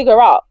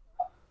her up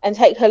and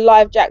take her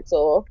live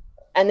jackdaw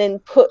and then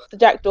put the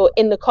jackdaw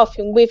in the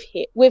coffin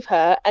with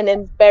her, and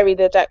then bury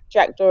the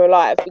jackdaw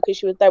alive,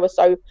 because they were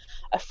so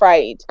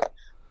afraid.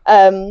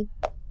 So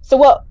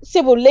what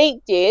Sybil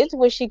Leek did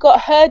was she got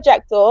her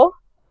jackdaw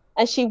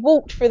and she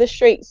walked through the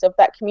streets of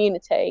that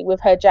community with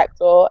her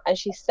jackdaw, and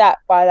she sat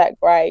by that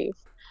grave.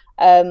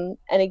 And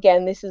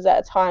again, this is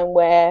at a time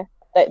where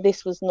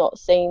this was not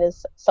seen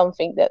as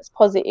something that's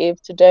positive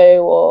to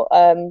do, or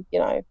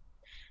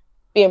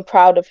being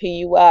proud of who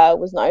you were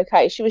was not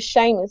okay. She was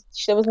shameless.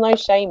 There was no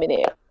shame in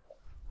it.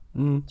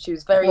 She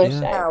was very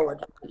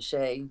empowered, wasn't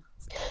she?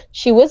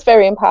 She was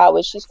very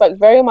empowered. She spoke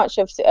very much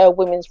of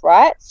women's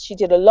rights. She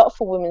did a lot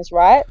for women's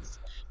rights.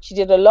 She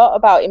did a lot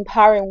about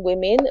empowering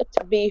women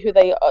to be who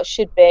they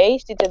should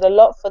be. She did a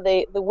lot for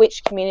the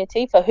witch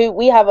community, for who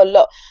we have a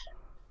lot.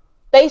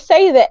 They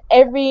say that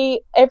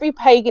every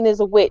pagan is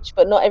a witch,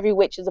 but not every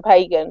witch is a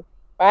pagan,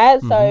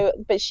 right? So,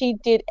 but she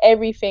did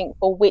everything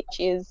for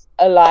witches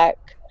alike.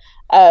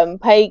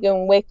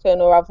 Pagan,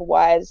 Wiccan, or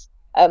otherwise.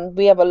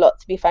 We have a lot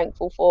to be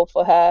thankful for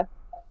her.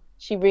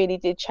 She really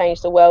did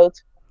change the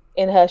world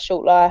in her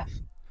short life.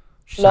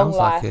 Sounds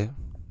like it.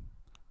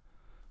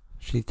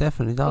 She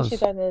definitely does. She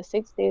died in the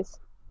 60s.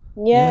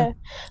 Yeah.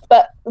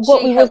 But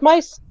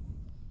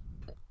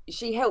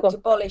she helped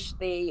abolish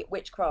the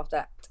Witchcraft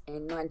Act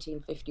in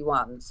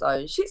 1951,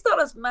 so she's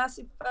done us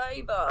massive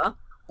favour.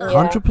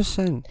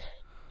 100%.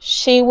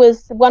 She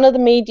was one of the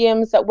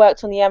mediums that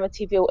worked on the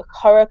Amityville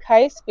horror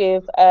case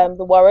with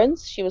the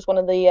Warrens. She was one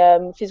of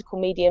the physical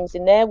mediums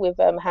in there with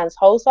Hans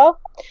Holzer.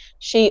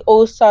 She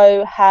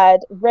also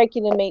had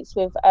regular meets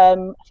with I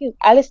think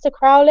Aleister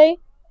Crowley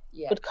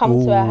would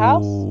come to her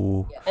house,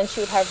 Ooh. and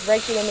she would have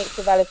regular meets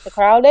with Aleister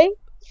Crowley.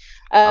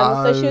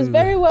 So she was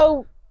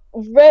Oh.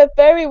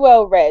 very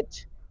well read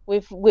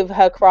with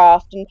her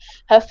craft, and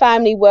her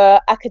family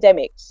were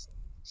academics.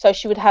 So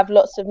she would have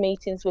lots of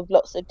meetings with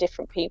lots of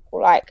different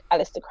people, like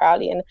Aleister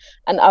Crowley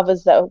and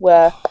others that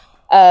were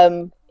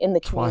in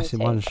the Twice in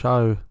community. one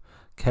show.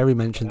 Kerry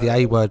mentioned the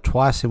A word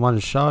twice in one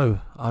show.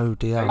 Oh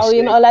dear. Oh,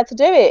 you're not allowed to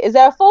do it. Is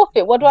there a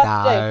forfeit? What do I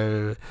have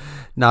to do?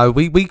 No,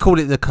 we call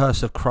it the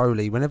curse of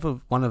Crowley. Whenever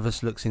one of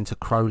us looks into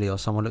Crowley or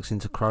someone looks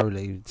into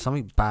Crowley,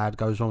 something bad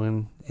goes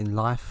wrong in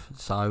life.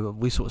 So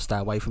we sort of stay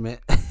away from it.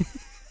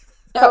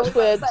 Touch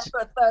wood. For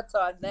a third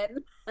time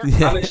then.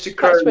 Yeah. Alistair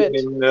Crowley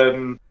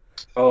in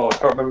I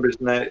can't remember his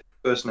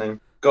first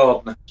name.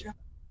 Gardner.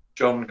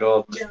 John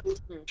Gardner.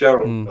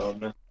 Gerald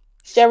Gardner.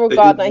 Gerald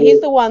Gardner.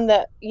 He's the one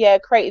that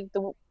created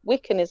the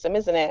Wiccanism,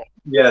 isn't it?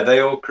 Yeah, they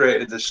all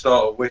created the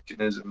start of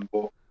Wiccanism,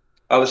 but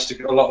a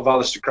lot of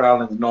Aleister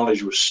Crowley's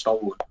knowledge was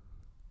stolen.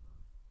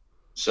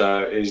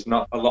 So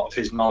a lot of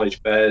his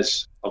knowledge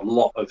bears a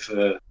lot of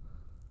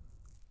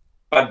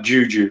bad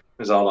juju,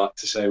 as I like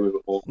to say with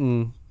it all.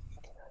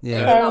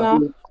 Yeah. Fair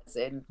enough.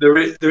 There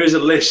is a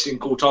list in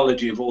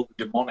Cultology of all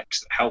the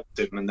demonics that helped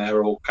him, and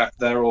they're all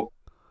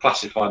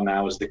classified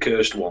now as the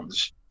cursed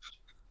ones.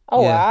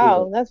 Oh Yeah.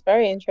 wow, that's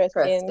very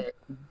interesting.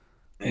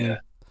 Yeah.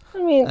 I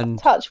mean, And-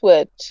 touch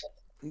wood.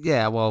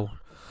 Yeah, well,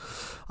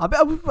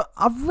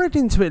 I've read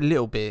into it a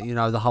little bit, you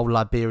know, the whole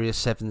Liberia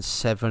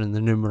 7-7 and the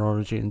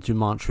numerology and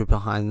gematria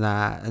behind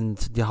that, and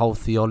the whole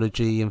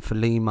theology and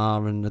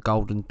Philema and the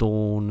Golden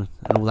Dawn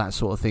and all that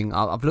sort of thing.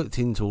 I've looked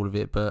into all of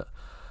it, but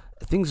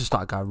things have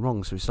started going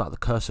wrong. So it's like the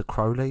curse of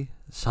Crowley.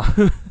 So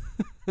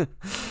it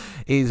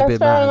is a That's bit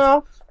fair mad.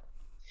 enough.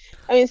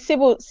 I mean,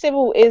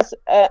 Sybil is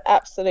an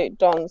absolute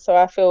don, so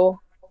I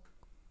feel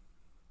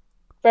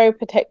very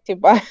protected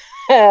by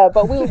her.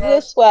 But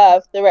we'll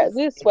swerve the rest.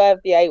 We'll swerve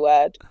the A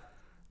word.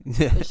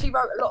 Yeah. She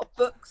wrote a lot of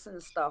books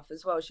and stuff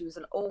as well. She was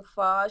an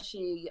author.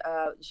 She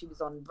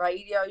was on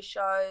radio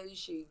shows.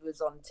 She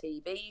was on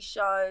TV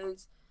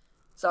shows.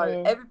 So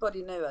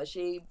everybody knew her.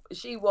 She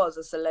was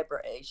a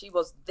celebrity. She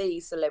was the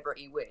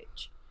celebrity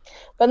witch.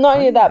 But not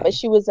only that, but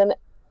Really?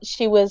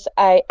 she was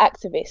a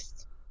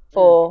activist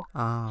for.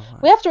 Ah,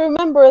 We have to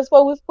remember as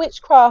well with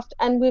witchcraft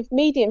and with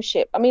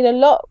mediumship. I mean, a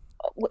lot.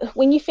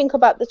 When you think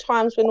about the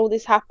times when all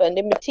this happened,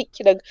 in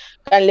particular,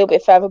 going a little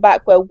bit further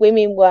back, where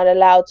women weren't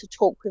allowed to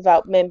talk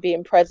without men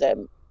being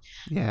present,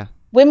 yeah.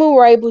 women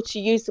were able to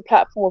use the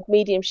platform of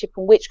mediumship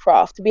and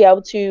witchcraft to be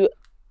able to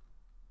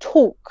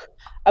talk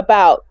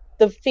about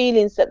the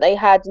feelings that they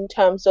had in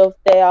terms of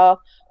their,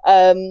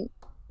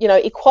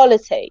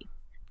 equality.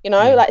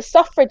 Like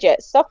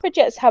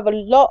suffragettes have a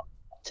lot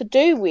to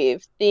do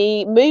with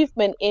the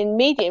movement in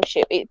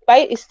mediumship. It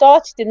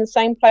started in the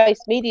same place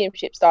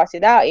mediumship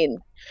started out in,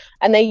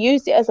 and they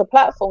used it as a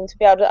platform to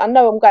be able to. I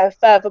know I'm going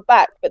further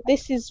back, but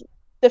this is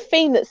the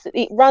theme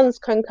it runs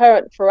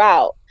concurrent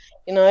throughout.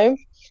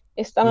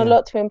 It's done a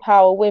lot to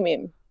empower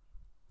women.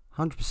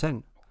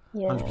 100%.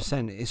 Yeah.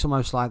 100%. It's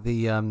almost like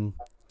the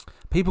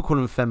people call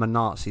them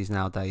feminazis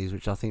nowadays,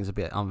 which I think is a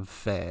bit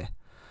unfair.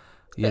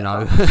 You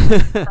know,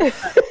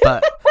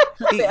 but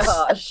A bit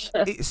harsh.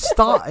 it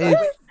started.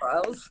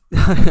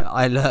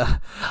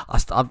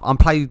 I'm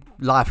playing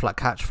life like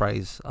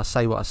catchphrase. I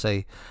say what I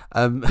see.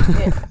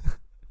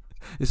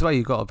 It's the way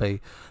you got to be.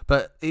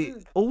 But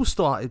it all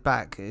started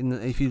back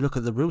if you look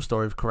at the real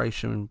story of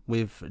creation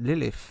with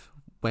Lilith,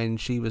 when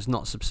she was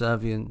not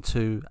subservient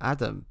to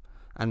Adam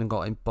and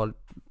got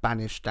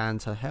banished down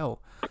to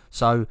hell.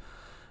 So, I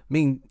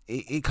mean,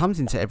 it comes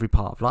into every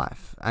part of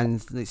life,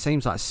 and it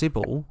seems like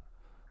Sybil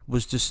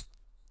was just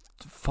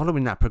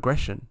following that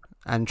progression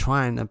and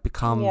trying to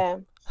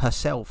become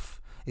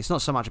herself. It's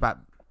not so much about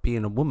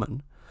being a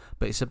woman,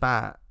 but it's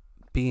about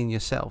being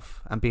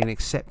yourself and being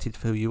accepted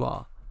for who you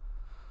are.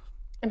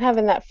 And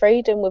having that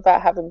freedom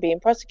without being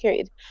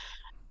prosecuted.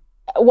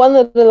 One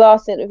of the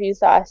last interviews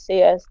that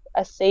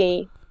I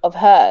see of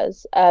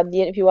hers, the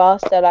interview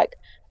asked her, like,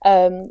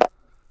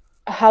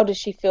 how does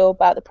she feel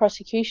about the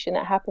prosecution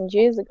that happened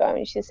years ago?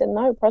 And she said,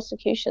 no,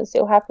 prosecution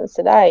still happens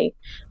today.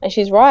 And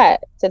she's right.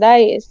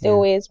 Today it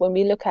still is, when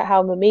we look at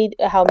how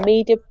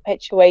media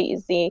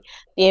perpetuates the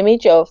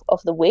image of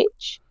the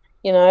witch,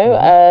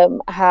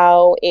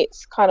 how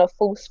it's kind of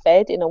force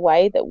fed in a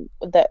way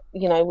that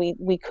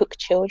we cook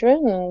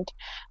children, and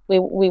we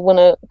want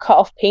to cut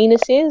off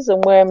penises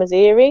and wear them as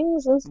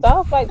earrings and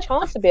stuff. Like,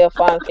 chance to be a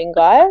fine thing,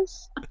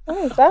 guys.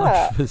 What is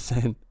that?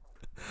 100%.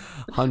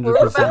 We're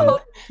all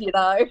about,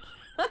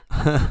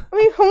 I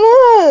mean, come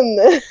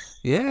on.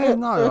 Yeah,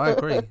 no, I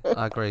agree.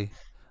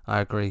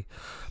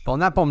 But on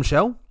that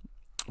bombshell,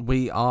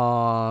 we're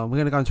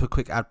going to go into a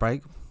quick ad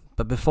break.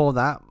 But before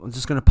that, I'm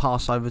just going to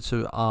pass over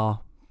to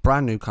our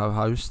brand new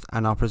co-host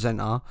and our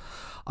presenter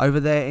over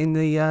there in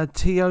the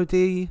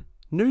TOD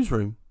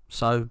newsroom.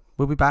 So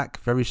we'll be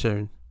back very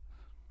soon.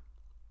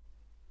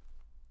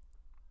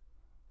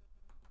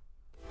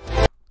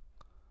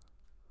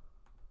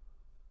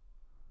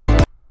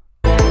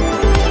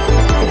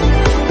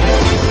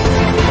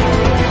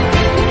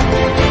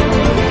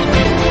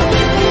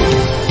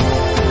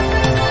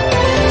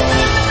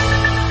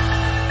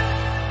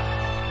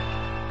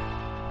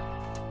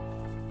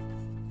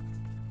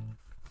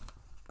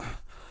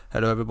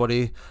 Hello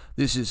everybody,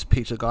 this is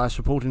Peter Geist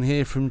reporting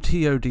here from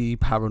TOD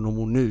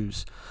Paranormal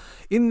News.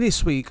 In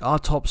this week, our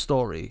top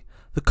story,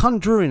 The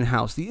Conjuring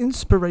House, the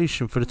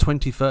inspiration for the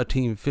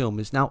 2013 film,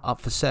 is now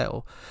up for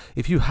sale.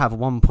 If you have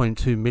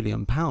 £1.2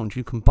 million,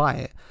 you can buy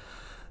it.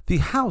 The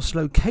house,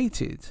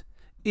 located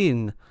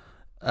in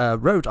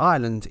Rhode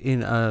Island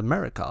in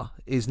America,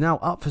 is now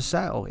up for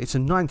sale. It's a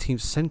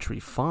 19th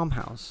century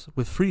farmhouse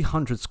with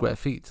 300 square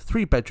feet,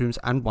 3 bedrooms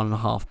and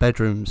 1.5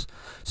 bedrooms.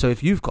 So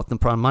if you've got the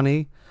prime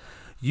money,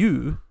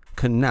 you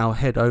can now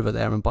head over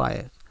there and buy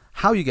it.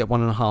 How you get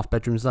 1.5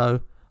 bedrooms though,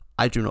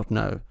 I do not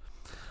know.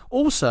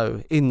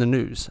 Also in the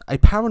news, a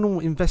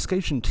paranormal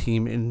investigation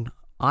team in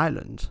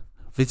Ireland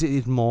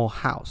visited Moore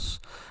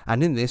House,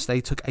 and in this they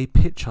took a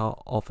picture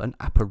of an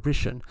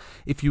apparition.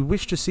 If you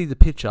wish to see the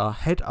picture,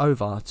 head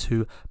over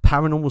to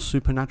Paranormal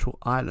Supernatural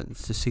Ireland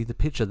to see the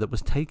picture that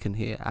was taken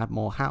here at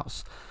Moore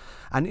House.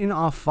 And in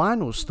our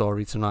final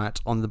story tonight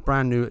on the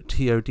brand new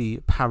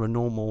TOD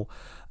Paranormal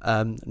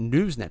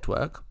News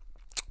Network,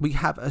 we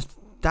have a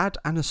dad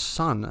and a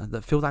son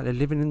that feel that they're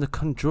living in the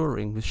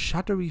Conjuring with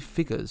shadowy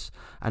figures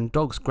and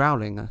dogs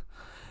growling.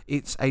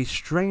 It's a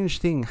strange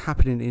thing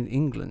happening in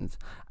England,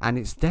 and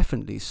it's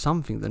definitely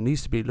something that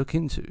needs to be looked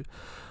into.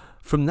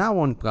 From now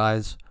on,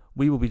 guys,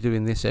 we will be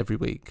doing this every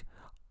week.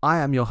 I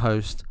am your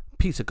host,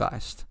 Peter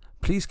Geist.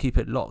 Please keep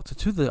it locked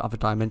to the Other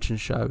Dimension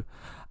show,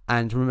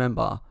 and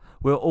remember,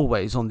 we're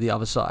always on the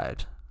other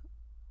side.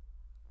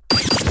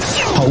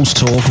 Pulse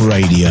Talk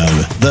Radio,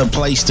 the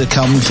place to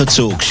come for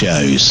talk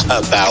shows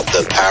about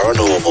the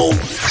paranormal.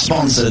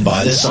 Sponsored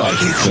by The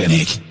Psychic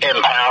Clinic.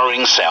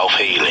 Empowering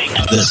self-healing.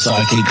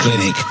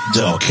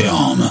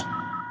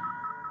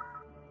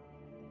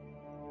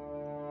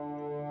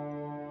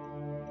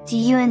 ThePsychicClinic.com. Do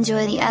you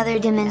enjoy the Other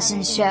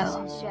Dimension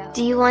show?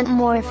 Do you want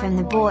more from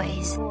the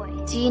boys?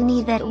 Do you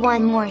need that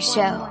one more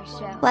show?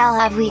 Well,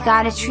 have we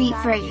got a treat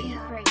for you?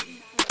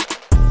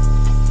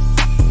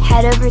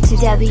 Head over to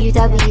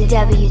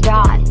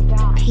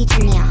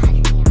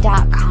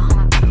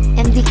www.patreon.com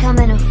and become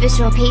an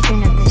official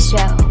patron of the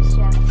show.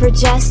 For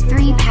just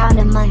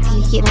 £3 a month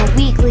you get a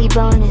weekly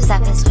bonus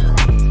episode.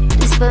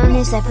 This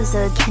bonus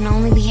episode can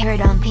only be heard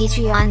on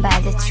Patreon by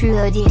the true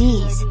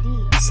ODDs,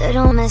 so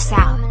don't miss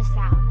out.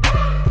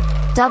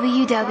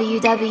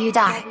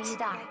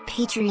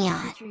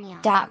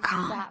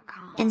 www.patreon.com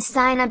and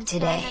sign up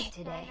today.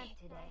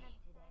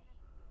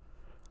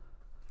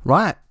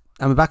 Right.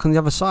 And we're back on the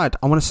other side.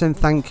 I want to send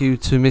thank you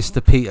to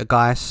Mr. Peter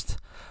Geist,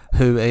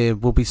 who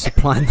will be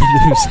supplying the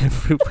news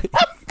every week.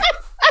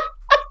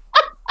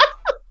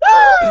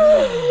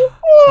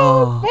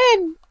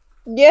 Ben.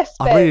 Yes,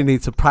 Ben. I really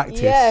need to practice.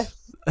 Yes.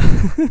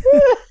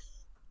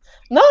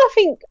 No, I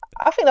think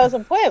that was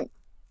on point.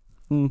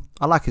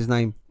 I like his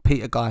name,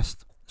 Peter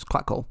Geist. It's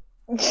quite cool.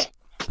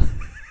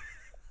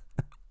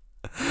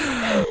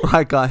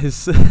 Right,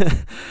 guys.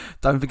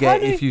 Don't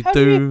forget, if you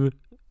do...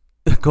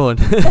 Go on.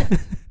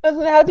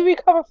 How do we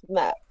recover from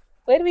that?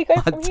 Where do we go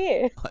from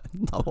here? I have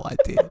no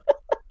idea.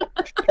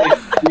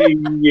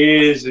 15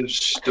 years of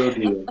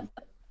studying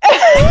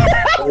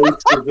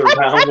places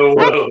around the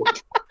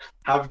world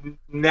have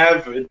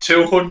never,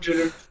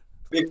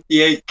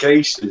 258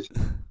 cases,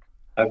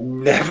 have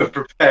never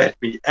prepared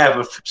me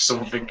ever for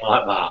something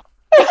like that.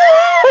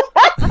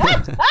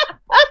 It's a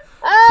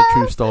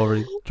true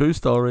story. True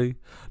story.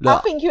 Look,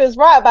 I think he was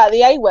right about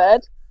the A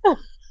word.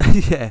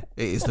 Yeah,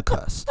 it is the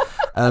curse.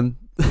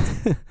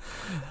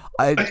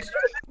 I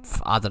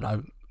don't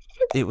know.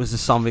 It was a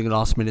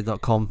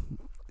something.lastminute.com.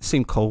 It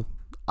seemed cool.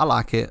 I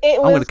like it.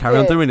 I'm going to carry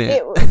on doing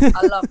it.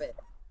 I love it.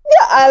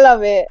 Yeah, I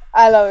love it.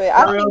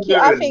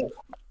 I think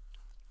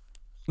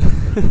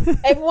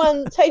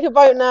everyone take a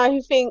vote now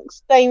who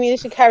thinks Damien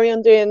should carry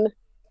on doing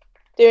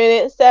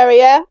it. Sarah,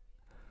 yeah?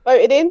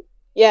 Voted in?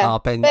 Yeah.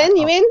 Ben,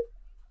 you in?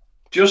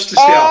 Just to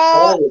see how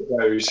far it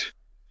goes.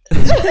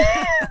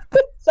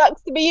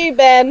 Sucks to be you,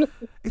 Ben.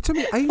 It took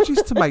me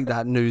ages to make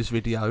that news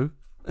video.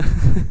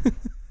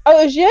 Oh,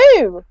 it was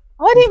you.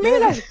 I didn't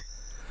realise.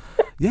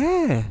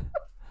 Yeah.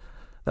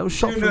 That was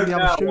shot from the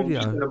other studio.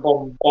 I'm going to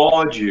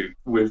bombard you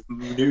with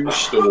news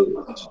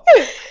stories.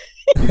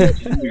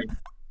 Can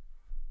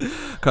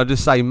I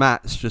just say,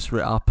 Matt's just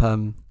writ up,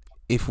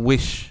 if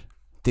Wish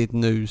did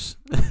news.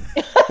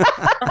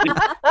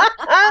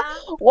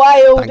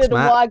 Wild Thanks, and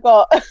Matt. what I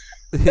got.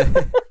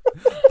 Yeah.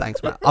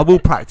 Thanks, Matt. I will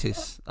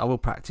practice.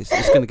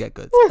 It's going to get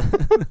good.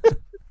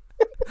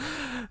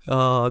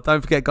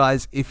 Don't forget,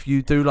 guys, if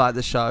you do like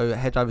the show,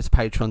 head over to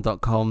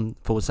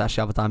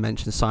patreon.com/other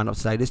dimension, sign up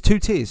today. There's 2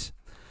 tiers.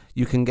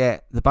 You can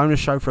get the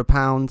bonus show for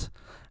 £1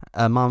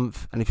 a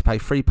month, and if you pay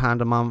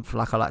 £3 a month,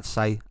 like I like to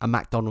say, a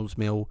McDonald's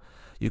meal,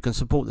 you can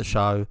support the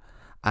show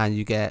and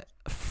you get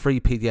a free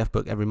PDF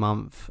book every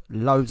month,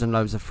 loads and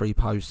loads of free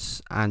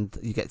posts, and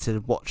you get to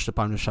watch the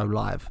bonus show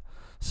live.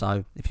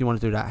 So if you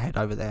want to do that, head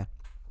over there.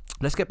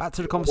 Let's get back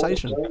to the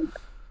conversation.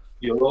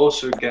 You'll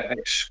also get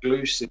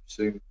exclusive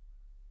soon.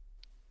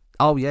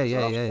 Oh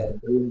yeah.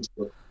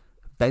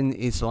 Ben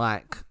is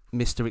like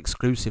Mr.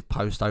 Exclusive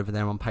post over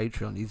there on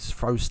Patreon. He just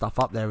throws stuff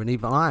up there, and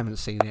even I haven't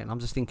seen it. And I'm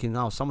just thinking,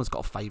 oh, someone's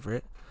got to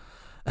favourite.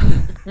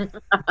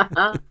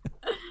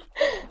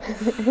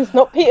 It's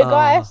not Peter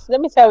Geist,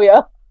 let me tell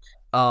you.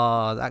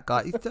 Oh, that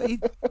guy,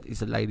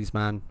 he's a ladies'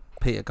 man.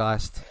 Peter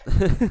Geist.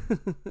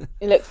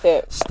 He looks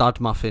it. Stud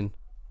muffin.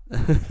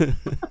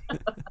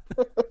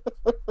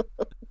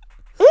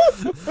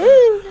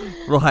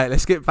 Right,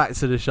 let's get back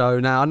to the show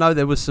now. I know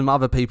there was some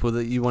other people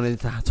that you wanted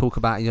to talk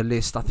about in your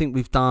list. I think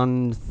we've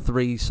done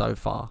 3 so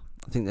far.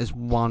 I think there's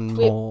one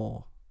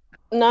more.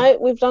 No,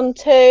 we've done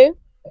 2.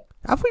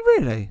 Have we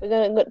really? We've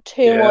got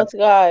 2 more to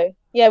go.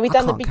 Yeah, we've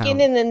done the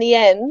beginning and the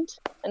end,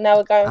 and now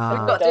we're going for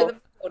We've got to do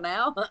the middle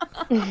now.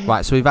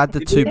 Right, so we've had the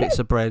 2 bits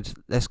of bread.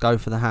 Let's go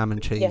for the ham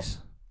and cheese.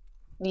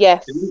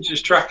 Yes. He loses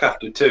his track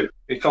after 2.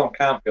 He can't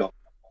count beyond.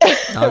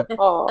 No.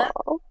 Oh.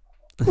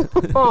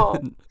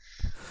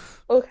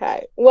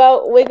 Okay.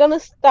 Well, we're gonna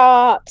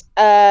start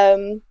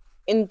in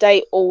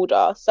date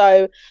order.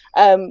 So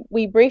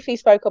we briefly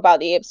spoke about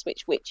the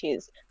Ipswich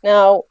Witches.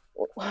 Now,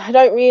 I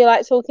don't really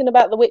like talking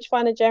about the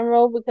Witchfinder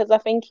General because I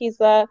think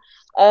he's an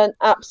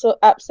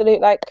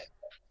absolute like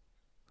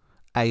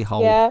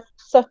a-hole. Yeah.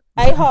 So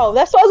a-hole.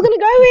 That's what I was gonna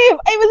go with.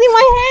 It was in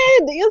my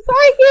head. You're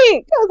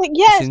psychic. I was like,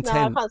 yes. No,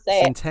 I can't say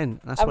it's it.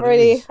 Intent. That's I've what it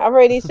is.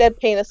 already said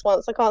penis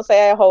once. I can't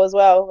say a-hole as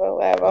well. Or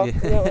whatever.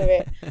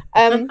 Yeah.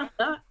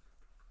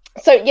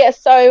 So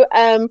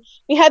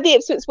we had the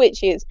Ipswich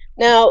Witches.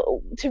 Now,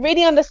 to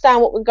really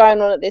understand what was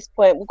going on at this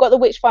point, we've got the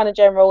Witchfinder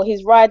General.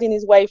 He's riding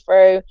his way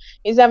through.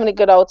 He's having a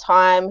good old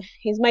time.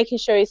 He's making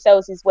sure he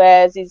sells his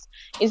wares. He's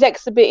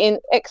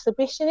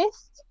exhibitionist.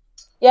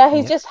 Yeah,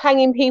 he's just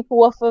hanging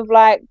people off of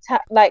like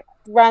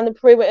around the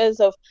perimeters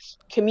of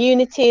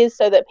communities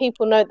so that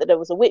people know that there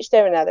was a witch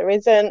there and now there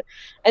isn't.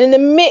 And in the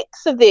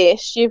mix of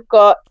this, you've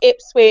got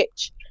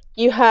Ipswich.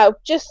 You have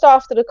just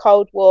after the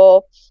Cold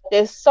War,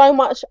 there's so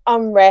much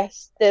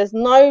unrest. There's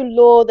no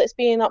law that's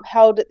being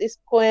upheld at this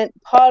point.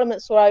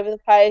 Parliament's all over the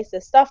place.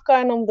 There's stuff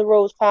going on with the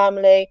royal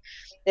family.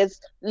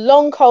 There's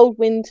long, cold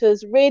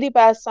winters, really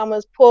bad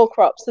summers, poor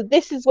crops. So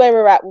this is where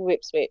we're at with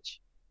Ipswich.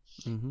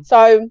 Mm-hmm.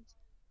 So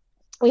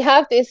we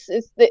have this.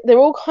 They're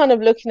all kind of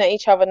looking at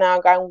each other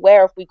now going,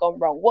 where have we gone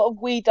wrong? What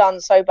have we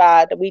done so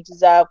bad that we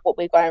deserve what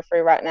we're going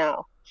through right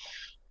now?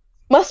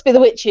 Must be the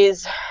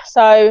witches.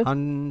 So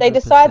 100%. They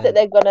decide that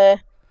they're gonna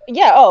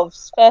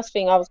first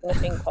thing I was gonna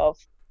think of.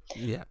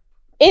 Yeah.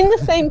 In the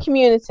same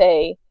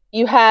community,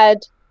 you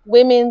had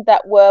women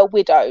that were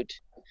widowed.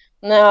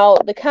 Now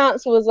the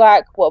council was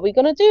like, what are we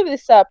gonna do with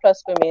this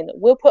surplus women?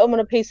 We'll put them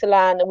on a piece of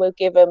land and we'll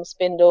give them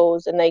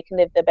spindles and they can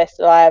live their best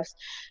lives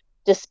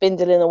just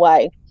spindling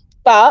away.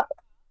 But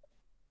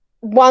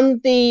one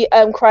of the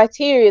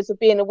criteria of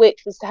being a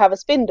witch was to have a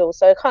spindle,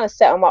 so it kind of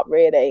set them up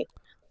really.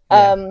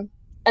 Yeah.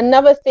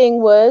 Another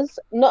thing was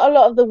not a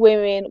lot of the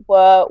women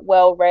were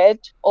well read,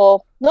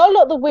 or not a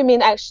lot of the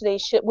women actually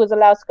was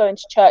allowed to go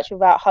into church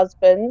without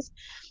husbands.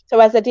 So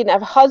as they didn't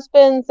have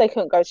husbands, they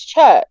couldn't go to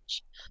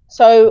church.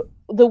 So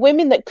the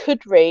women that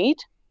could read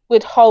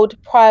would hold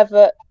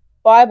private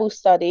Bible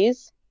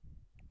studies,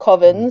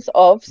 covens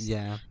of.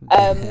 Yeah.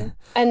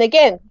 And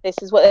again, this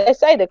is what they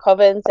say, the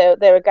covens,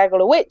 they're a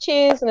gaggle of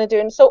witches and they're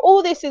doing, so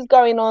all this is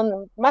going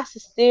on, mass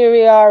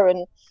hysteria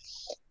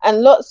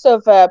and lots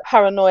of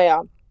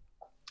paranoia.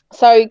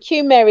 So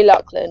cue Mary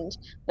Luckland.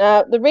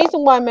 Now, the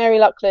reason why Mary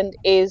Luckland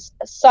is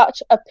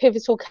such a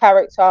pivotal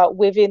character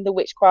within the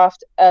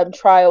witchcraft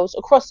trials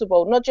across the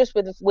board, not just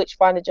with the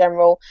Witchfinder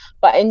General,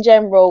 but in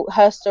general,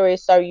 her story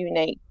is so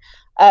unique.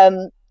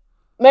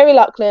 Mary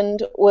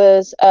Luckland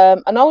was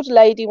an older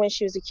lady when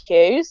she was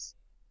accused,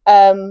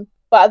 but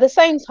at the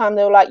same time,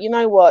 they were like, you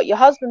know what, your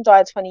husband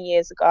died 20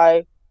 years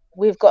ago.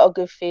 We've got a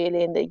good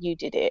feeling that you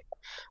did it.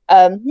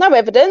 No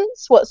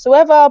evidence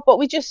whatsoever, but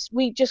we just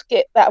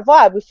get that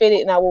vibe. We feel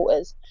it in our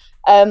waters.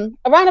 Around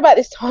about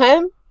this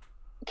time,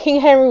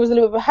 King Henry was a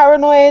little bit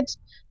paranoid.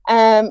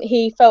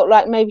 He felt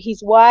like maybe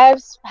his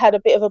wives had a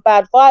bit of a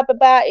bad vibe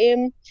about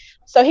him.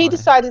 So he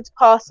decided to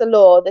pass a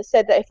law that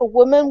said that if a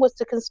woman was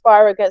to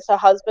conspire against her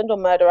husband or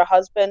murder her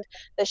husband,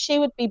 that she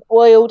would be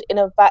boiled in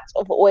a vat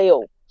of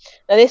oil.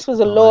 Now, this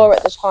was a law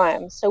at the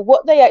time. So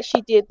what they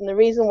actually did, and the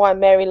reason why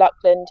Mary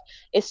Luckland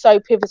is so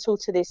pivotal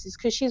to this, is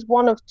because she's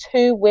one of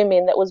 2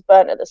 women that was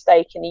burnt at the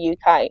stake in the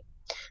UK.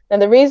 Now,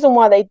 the reason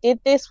why they did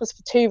this was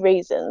for 2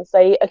 reasons.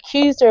 They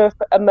accused her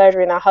of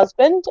murdering her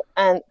husband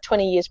and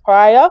 20 years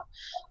prior,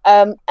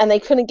 and they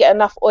couldn't get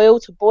enough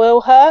oil to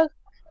boil her,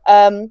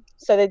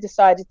 so they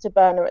decided to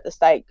burn her at the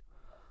stake.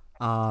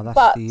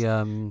 That's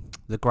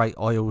the great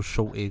oil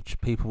shortage.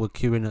 People were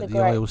queuing at the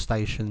oil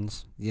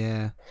stations.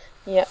 Yeah.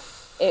 Yeah,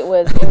 it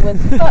was.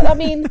 But I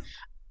mean,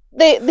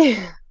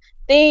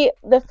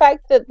 the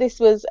fact that this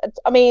was,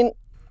 I mean,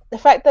 the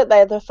fact that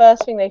the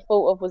first thing they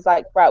thought of was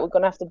like, right, we're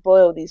gonna have to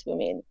boil these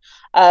women.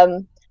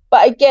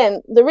 But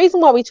again, the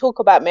reason why we talk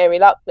about Mary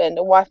Luckland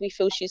and why we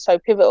feel she's so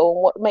pivotal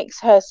and what makes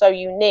her so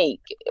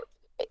unique,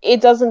 it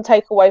doesn't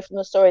take away from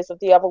the stories of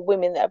the other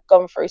women that have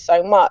gone through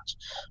so much.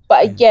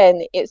 But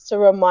again, it's to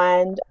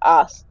remind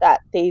us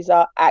that these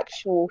are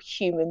actual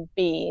human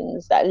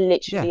beings that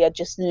literally are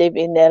just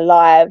living their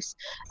lives,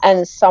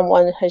 and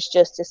someone has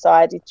just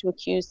decided to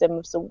accuse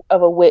them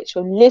of a witch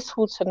with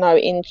little to no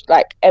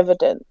like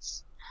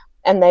evidence,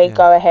 and they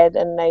go ahead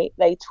and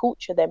they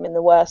torture them in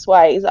the worst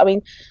ways. I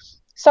mean,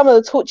 some of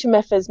the torture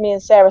methods me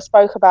and Sarah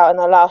spoke about in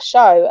our last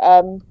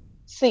show,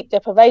 sleep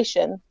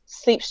deprivation,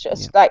 sleep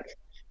stress, like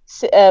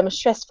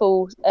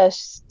stressful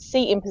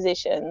seating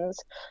positions,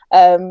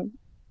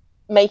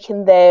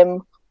 making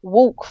them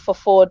walk for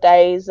 4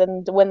 days,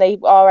 and when they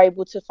are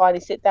able to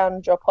finally sit down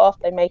and drop off,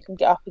 they make them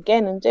get up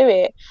again and do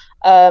it.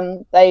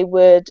 They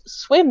would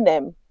swim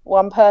them.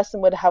 One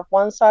person would have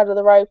one side of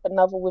the rope,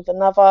 another with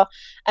another,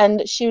 and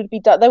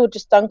they would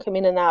just dunk them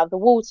in and out of the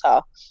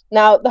water.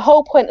 Now, the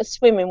whole point of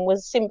swimming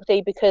was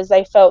simply because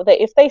they felt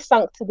that if they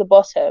sunk to the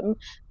bottom,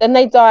 then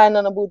they die an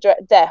honorable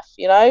death.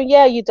 You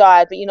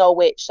died, but you're not a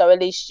witch, so at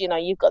least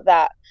you've got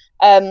that.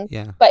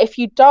 But if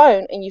you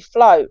don't and you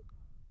float,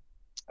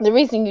 the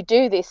reason you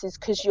do this is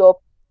because you're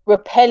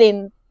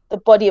repelling the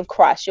body of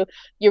Christ.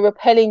 You're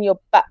repelling your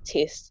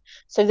Baptist.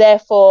 So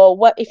therefore,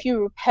 if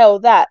you repel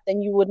that,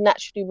 then you would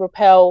naturally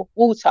repel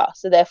water.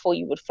 So therefore,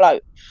 you would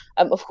float.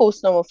 Of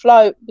course, no one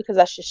float because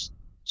that's just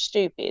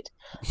stupid.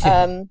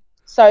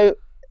 So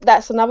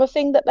that's another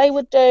thing that they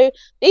would do.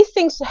 These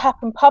things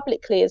happen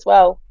publicly as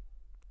well.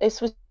 This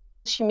was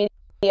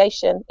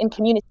humiliation in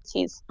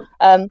communities.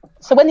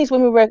 So when these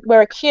women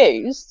were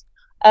accused,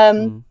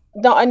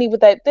 not only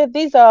would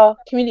these are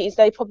communities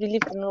they probably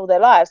lived in all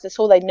their lives. That's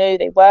all they knew.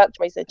 They worked,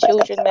 raised their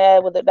children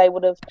there. They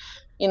would have,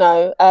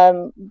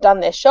 done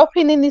their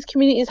shopping in these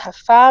communities, have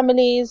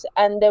families,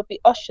 and they'll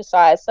be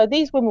ostracized. So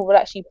these women would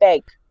actually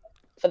beg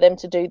for them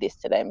to do this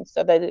to them,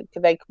 so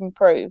they can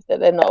prove that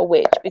they're not a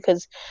witch.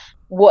 Because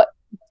what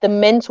the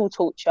mental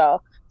torture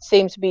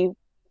seems to be,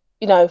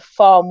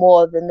 far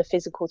more than the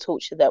physical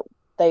torture that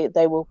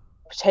they were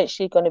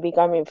potentially going to be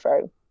going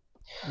through.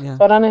 So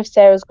I don't know if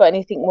Sarah's got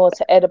anything more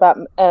to add about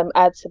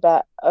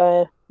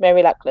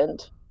Mary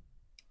Luckland.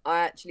 I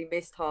actually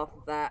missed half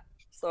of that.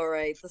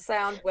 Sorry, the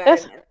sound went.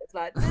 And it's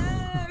like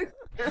no.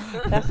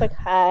 That's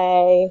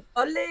okay.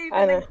 I'll leave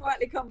and then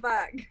quietly come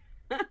back.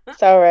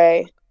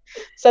 Sorry.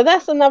 So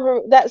that's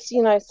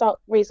some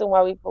reason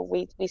why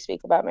we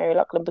speak about Mary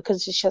Luckland,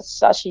 because it's just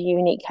such a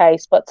unique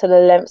case. But to the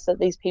lengths that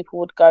these people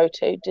would go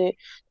to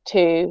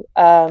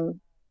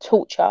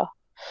torture.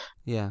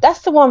 Yeah,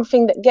 that's the one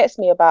thing that gets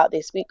me about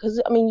this,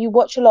 because I mean, you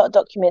watch a lot of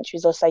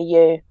documentaries, or say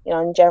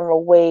in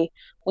general, we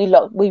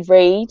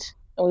read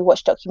and we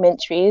watch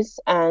documentaries,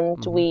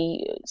 and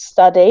we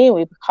study and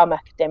we become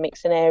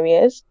academics in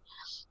areas,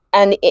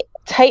 and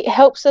it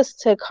helps us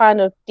to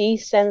kind of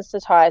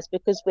desensitize,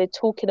 because we're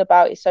talking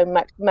about it so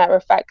matter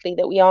of factly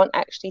that we aren't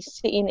actually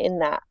sitting in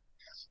that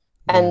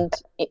and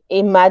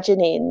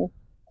imagining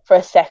for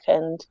a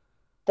second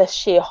the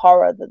sheer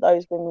horror that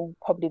those women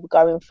probably were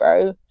going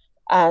through,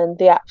 and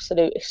the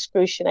absolute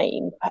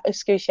excruciating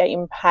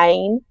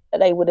pain that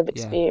they would have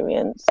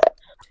experienced,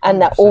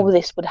 and that all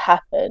this would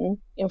happen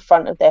in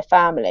front of their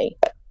family.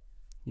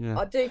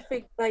 I do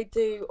think they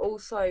do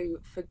also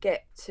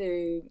forget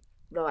to,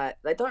 like,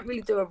 they don't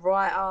really do a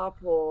write-up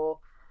or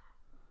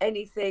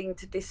anything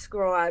to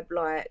describe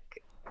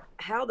like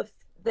how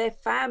their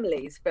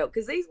families felt,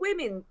 because these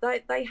women,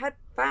 they had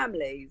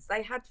families,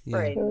 they had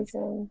friends.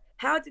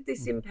 How did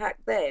this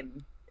impact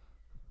them?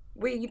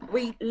 We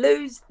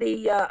lose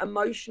the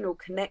emotional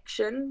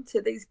connection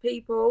to these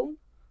people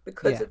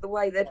because of the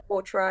way they're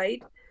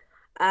portrayed,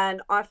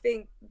 and I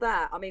think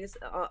that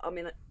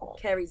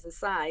Kerry's the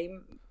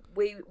same.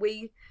 We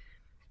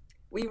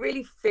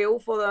really feel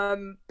for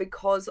them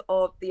because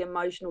of the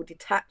emotional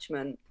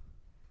detachment.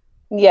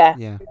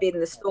 Within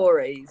the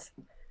stories.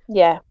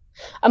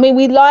 I mean,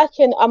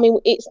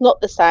 it's not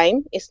the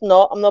same.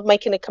 I'm not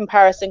making a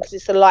comparison because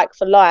it's a like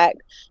for like,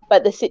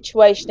 but the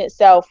situation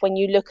itself, when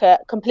you look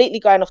at, completely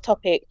going off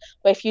topic,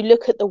 but if you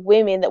look at the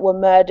women that were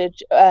murdered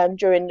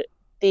during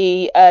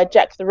the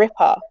Jack the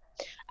Ripper,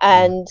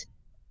 and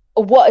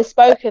what is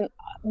spoken,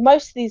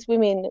 most of these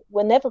women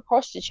were never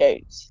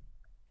prostitutes.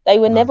 They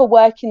were never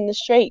working the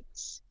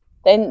streets.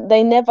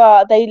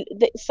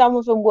 Some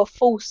of them were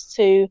forced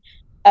to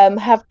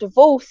have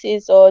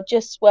divorces, or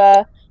just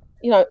were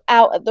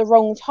out at the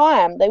wrong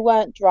time. They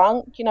weren't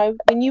drunk.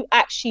 When you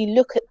actually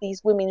look at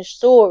these women's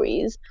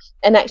stories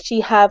and actually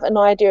have an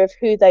idea of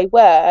who they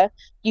were,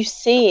 you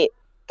see it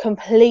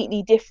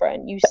completely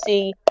different. You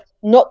see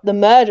not the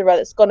murderer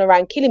that's gone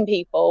around killing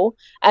people,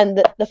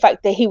 and the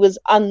fact that he was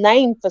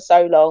unnamed for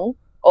so long,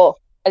 or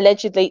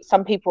allegedly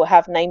some people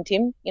have named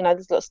him.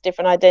 There's lots of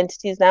different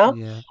identities now.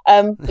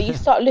 But you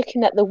start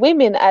looking at the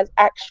women as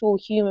actual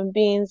human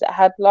beings that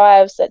had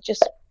lives that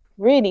just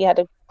really had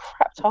a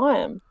crap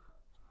time.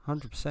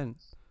 100%.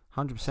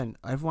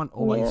 Everyone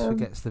always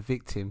forgets the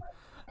victim.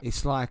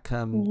 It's like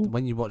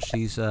when you watch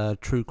these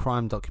true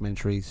crime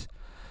documentaries,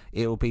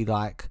 it will be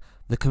like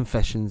the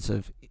confessions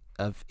of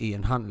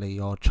Ian Huntley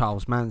or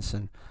Charles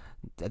Manson.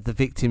 The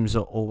victims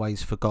are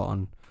always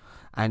forgotten,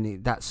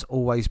 and that's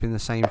always been the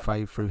same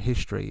through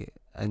history.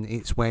 And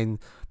it's when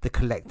the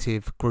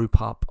collective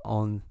group up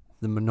on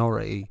the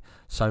minority.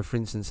 So, for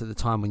instance, at the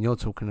time when you're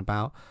talking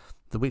about,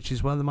 the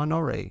witches were the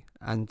minority,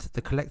 and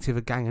the collective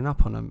are ganging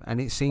up on them.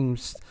 And it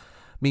seems,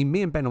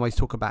 me and Ben always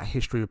talk about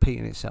history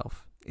repeating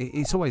itself.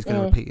 It's always going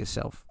to repeat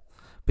itself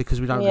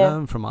because we don't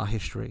learn from our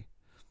history.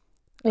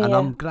 And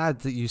I'm glad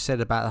that you said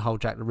about the whole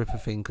Jack the Ripper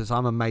thing, because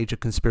I'm a major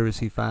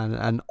conspiracy fan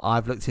and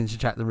I've looked into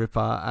Jack the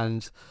Ripper,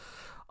 and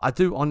I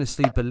do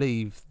honestly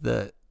believe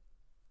that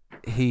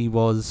he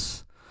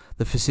was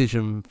the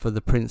physician for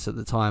the prince at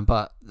the time,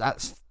 but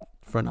that's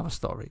for another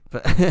story.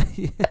 But do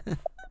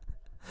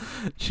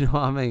you know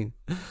what I mean?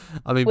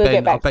 I mean, We'll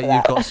Ben, I bet get back to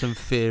you've that. got some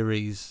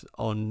theories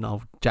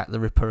on Jack the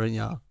Ripper, ain't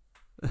ya?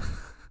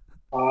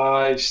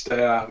 I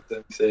stay out of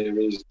them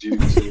theories due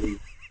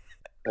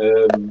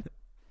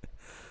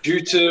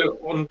to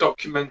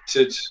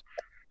undocumented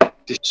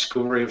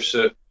discovery of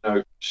certain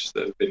notes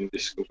that have been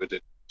discovered in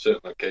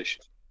certain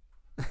locations.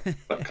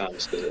 That kind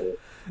of stuff.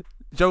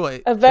 Do you know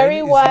what? A very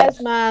Ben is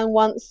wise man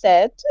once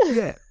said,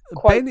 Yeah,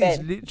 Quote Ben is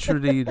Ben.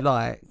 literally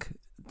like,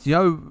 you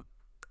know,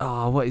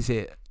 what is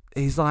it?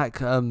 He's like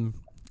the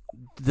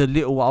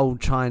little old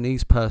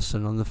Chinese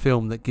person on the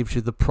film that gives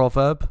you the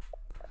proverb,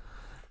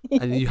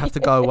 and you have to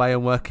go away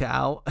and work it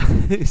out.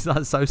 It's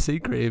like so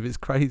secretive, it's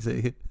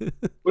crazy.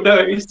 Well,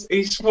 no,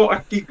 it's what I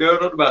keep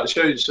going on about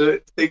showing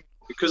certain things,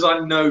 because I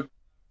know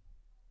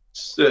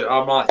that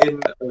I'm like in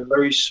a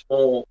very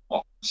small,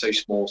 well, I say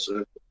small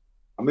circle.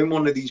 I'm in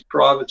one of these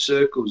private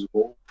circles of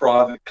all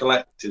private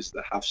collectors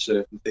that have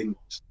certain things.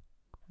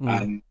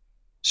 And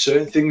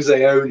certain things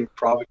they own in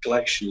private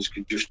collections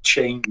can just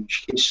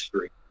change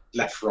history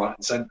left, right,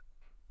 and centre.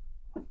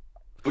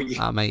 But you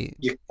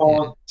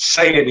can't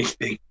say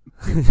anything.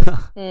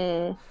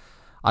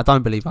 I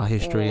don't believe our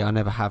history. I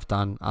never have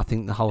done. I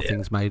think the whole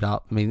thing's made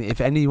up. I mean,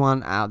 if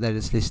anyone out there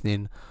that's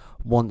listening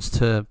wants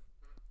to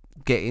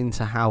get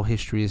into how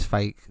history is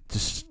fake,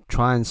 just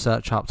try and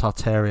search up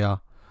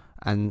Tartaria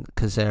and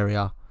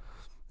Khazaria.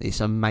 It's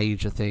a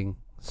major thing.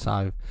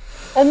 So,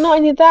 and not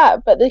only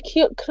that, but the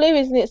clue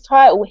is in its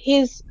title,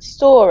 his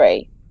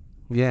story.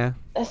 yeah,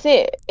 That's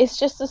it. It's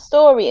just a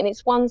story, and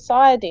it's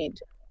one-sided.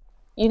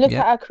 You look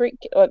at our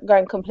curriculum,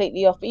 going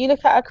completely off, but you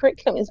look at our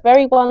curriculum, it's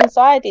very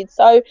one-sided.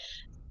 So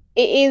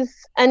it is,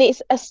 and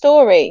it's a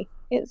story.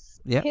 It's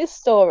his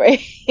story.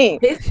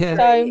 History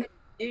So is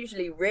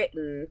usually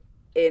written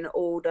in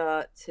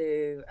order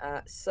to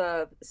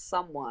serve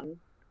someone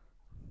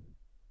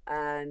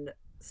and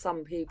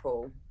some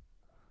people.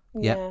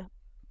 yeah.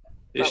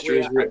 History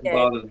is written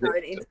by the going victor.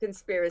 into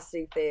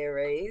conspiracy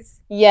theories.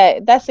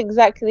 Yeah, that's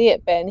exactly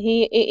it, Ben.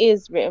 It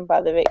is written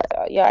by the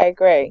victor. Yeah, I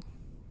agree.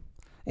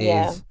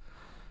 It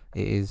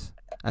is.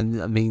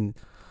 And I mean,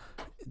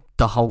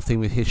 the whole thing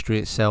with history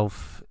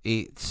itself,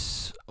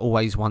 it's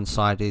always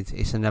one-sided.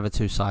 It's a never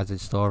two-sided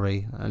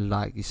story. And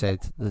like you said,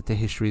 the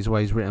history is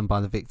always written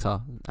by the victor.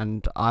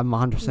 And I'm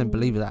 100%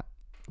 believe that.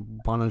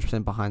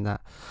 100% behind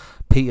that.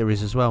 Peter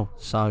is as well.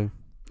 So...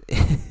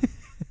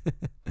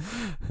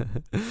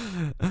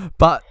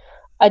 But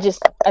I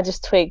just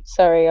twigged.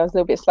 Sorry, I was a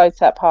little bit slow to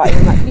that part.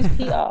 I'm like, who's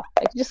Peter? I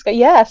could just go,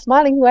 yeah,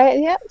 smiling way,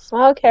 yeah,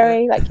 smile,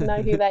 Kerry, like you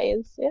know who that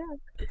is, yeah.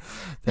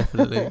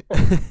 Definitely.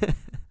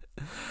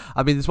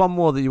 I mean, there's one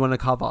more that you want to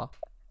cover,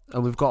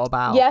 and we've got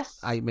about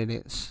 8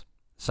 minutes.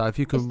 So if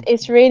you can,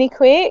 it's really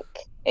quick.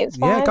 It's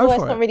fine. Yeah, go Well,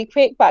 for it's it. not really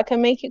quick, but I can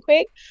make it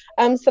quick.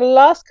 So the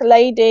last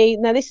lady.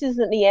 Now, this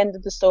isn't the end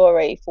of the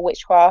story for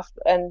witchcraft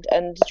and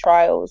the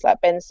trials,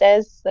 like Ben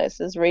says. That's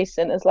as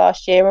recent as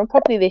last year and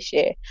probably this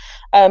year.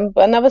 But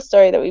another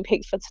story that we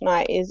picked for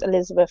tonight is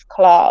Elizabeth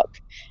Clark,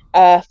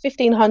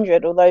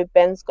 1500. Although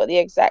Ben's got the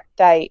exact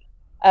date.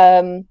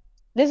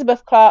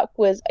 Elizabeth Clark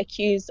was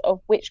accused of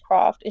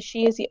witchcraft, and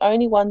she is the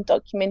only one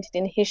documented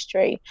in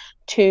history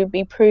to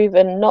be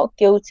proven not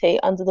guilty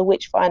under the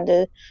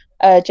Witchfinder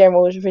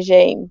General's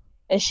regime.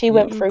 And she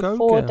went through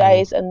 4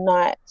 days and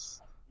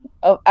nights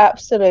of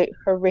absolute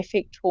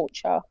horrific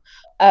torture.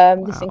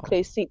 This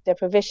includes sleep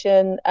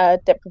deprivation.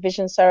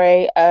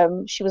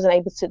 She wasn't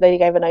able to. They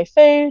gave her no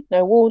food,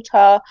 no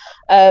water.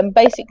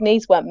 Basic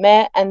needs weren't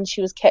met, and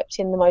she was kept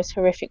in the most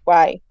horrific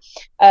way.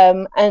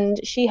 And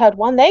she had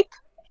one leg.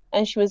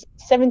 And she was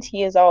 70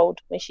 years old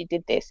when she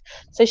did this.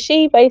 So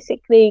she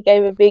basically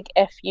gave a big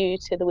FU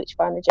to the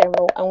Witchfinder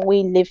General, and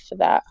we live for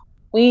that.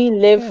 We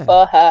live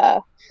for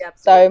her.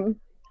 So,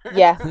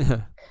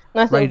 yeah.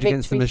 Nice Rage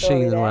Against the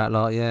Machine and all there. that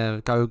lot. Yeah,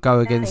 go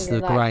against the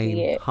Exactly grain.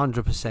 it.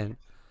 100%.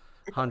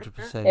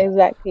 100%.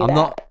 Exactly I'm that.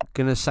 not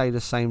going to say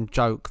the same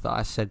joke that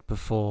I said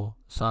before,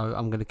 so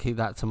I'm going to keep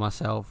that to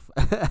myself.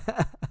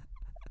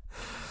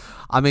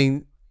 I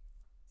mean,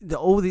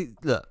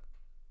 look,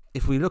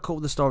 if we look at all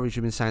the stories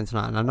you've been saying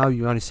tonight, and I know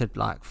you only said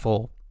like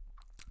 4,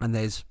 and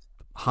there's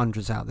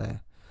hundreds out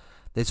there,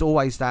 there's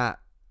always that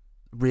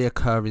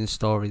reoccurring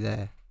story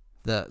there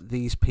that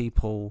these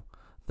people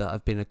that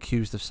have been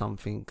accused of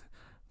something,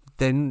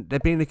 then they're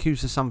being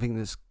accused of something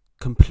that's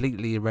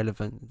completely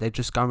irrelevant. They're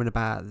just going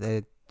about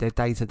their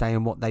day to day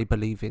and what they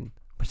believe in,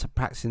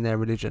 practicing their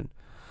religion.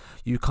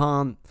 You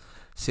can't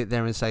sit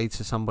there and say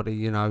to somebody,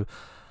 you know,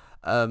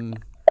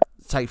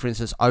 take for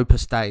instance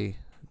Opus Dei,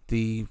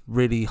 the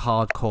really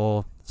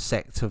hardcore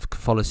sect of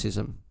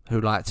Catholicism who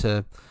like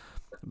to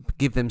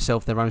give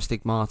themselves their own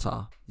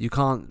stigmata. You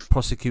can't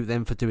prosecute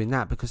them for doing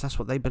that because that's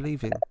what they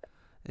believe in.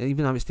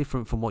 Even though it's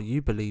different from what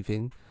you believe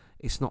in,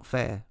 it's not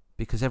fair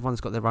because everyone's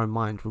got their own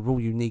mind. We're all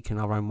unique in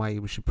our own way.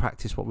 We should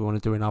practice what we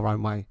want to do in our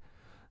own way.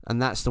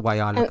 And that's the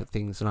way I look at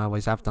things, and I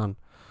always have done.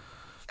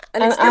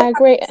 And I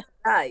agree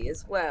today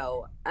as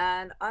well,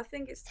 and I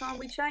think it's time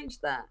we change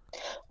that.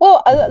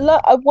 Well,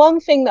 one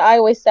thing that I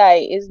always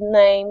say is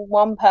name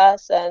one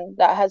person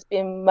that has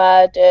been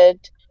murdered,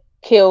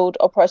 killed,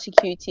 or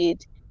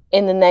prosecuted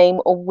in the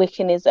name of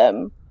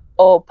Wiccanism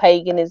or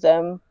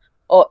paganism.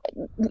 Or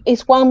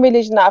it's one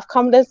religion that I've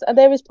come.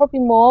 There is probably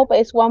more, but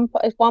it's one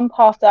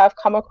path that I've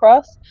come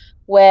across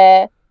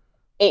where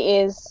it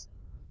is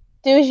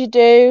do as you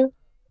do,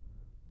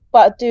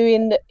 but do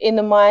in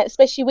the mind,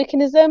 especially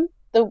Wiccanism.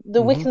 The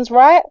Wiccans,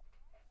 right?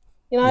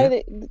 You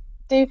know,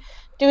 do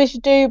as you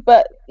do,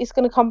 but it's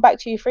going to come back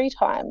to you 3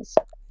 times.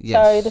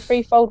 Yes. So the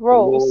threefold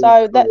rule.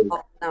 So that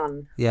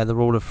the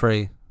rule of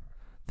 3.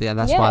 Yeah,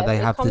 that's why they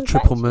have the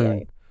triple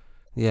moon.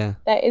 Yeah,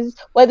 that is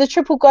the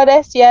triple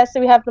goddess. Yeah, so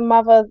we have the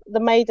mother, the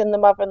maiden, the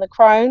mother, and the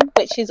crone,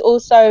 which is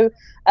also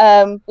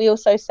we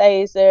also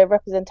say is a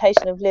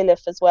representation of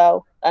Lilith as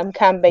well.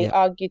 Can be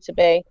argued to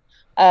be,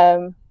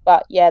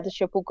 but yeah, the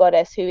triple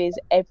goddess who is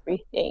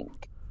everything.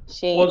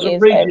 She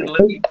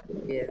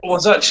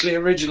was actually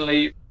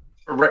originally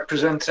a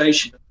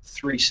representation of the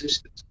 3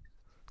 sisters.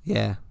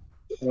 Yeah,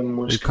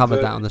 we've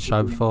covered that on the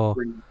show before.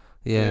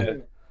 Yeah,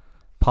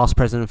 past,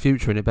 present, and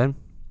future in it, Ben.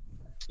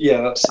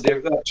 Yeah,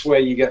 that's where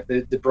you get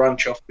the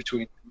branch off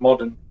between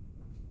modern.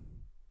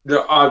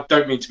 I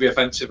don't mean to be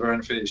offensive or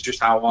anything. It's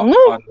just how I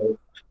know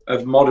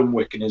of modern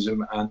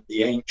Wiccanism and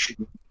the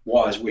ancient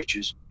wise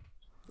witches.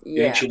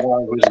 The ancient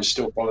wise witches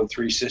still follow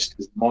 3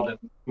 sisters. The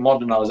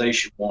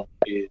modernization one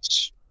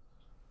is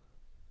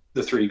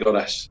the 3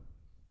 goddess.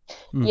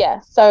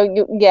 Yeah. So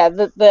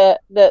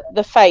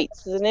the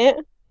fates, isn't it?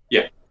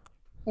 Yeah.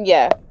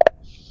 Yeah.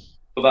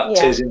 But that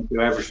tears into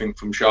everything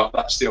from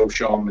that's the old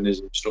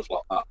shamanism, stuff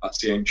like that. That's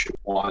the ancient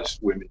wise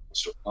women and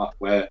stuff like that,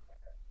 where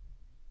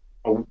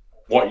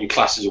what you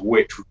class as a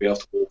witch would be able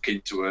to walk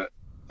into an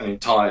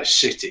entire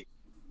city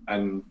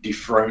and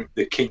dethrone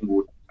the king.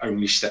 Would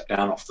only step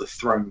down off the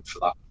throne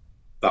for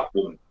that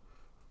woman.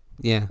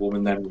 Yeah. The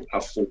woman then would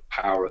have full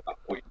power at that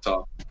point in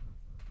time.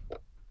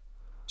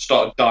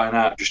 Started dying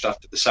out just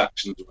after the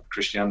Saxons when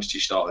Christianity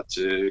started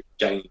to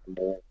gain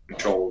more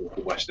control of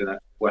the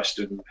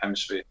Western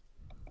hemisphere.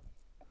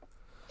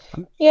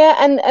 Yeah,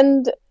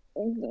 and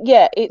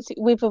yeah,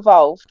 we've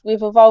evolved,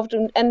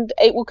 and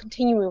it will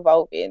continue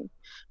evolving.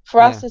 For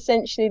us,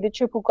 essentially, the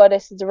triple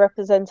goddess is a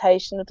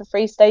representation of the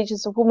 3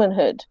 stages of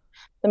womanhood: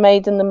 the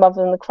maiden, the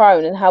mother, and the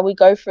crone, and how we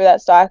go through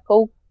that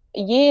cycle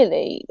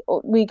yearly.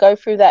 We go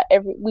through that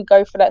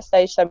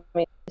stage so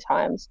many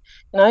times,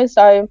 you know.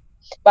 So,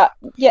 but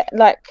yeah,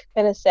 like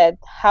Ben has said,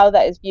 how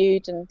that is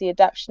viewed and the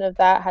adaptation of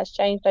that has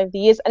changed over the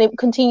years, and it will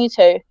continue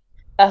to.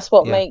 That's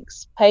what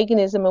makes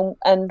paganism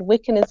and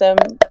Wiccanism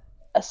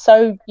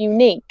so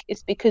unique.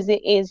 It's because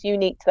it is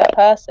unique to that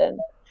person.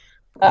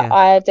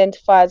 I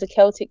identify as a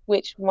Celtic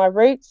witch with my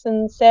roots,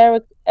 and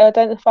Sarah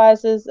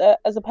identifies as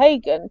a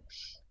pagan.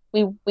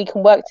 We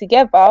can work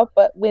together,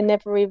 but we're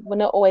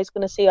not always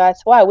going to see eye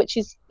to eye,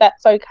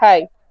 that's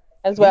okay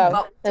as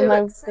well.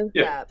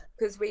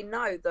 Because we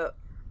know that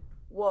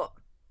what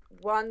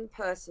one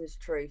person's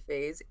truth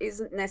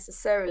isn't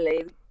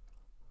necessarily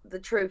the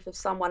truth of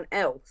someone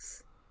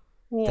else.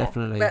 Yeah.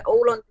 Definitely. We're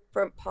all on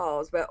different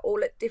paths. We're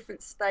all at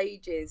different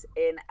stages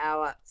in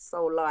our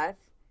soul life,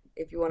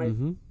 if you want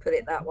to put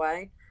it that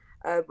way.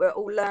 We're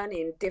all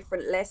learning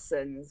different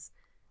lessons.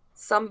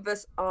 Some of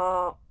us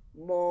are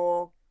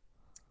more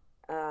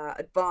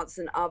advanced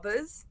than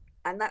others,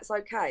 and that's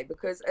okay,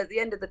 because at the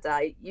end of the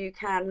day, you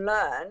can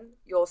learn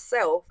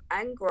yourself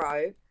and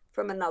grow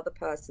from another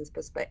person's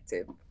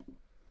perspective.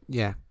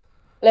 Yeah.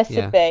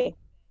 Blessed be.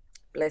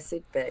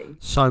 Blessed be.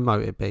 So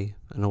mote be,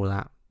 and all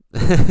that.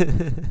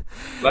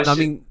 I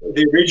mean,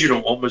 the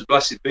original one was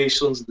Blessed Be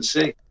Sons of the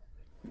Sea.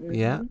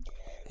 Yeah,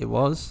 it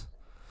was.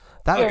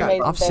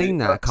 I've seen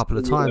that a couple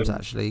of times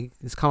actually.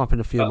 It's come up in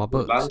a few of my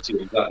books.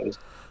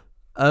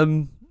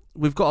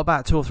 We've got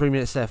about 2 or 3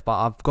 minutes left, but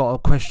I've got a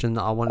question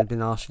that I wanted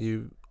to ask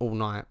you all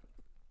night.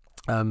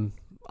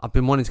 I've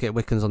been wanting to get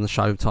Wiccans on the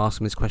show to ask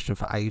them this question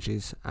for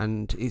ages,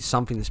 and it's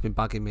something that's been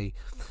bugging me.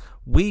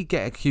 We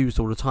get accused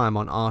all the time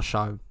on our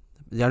show.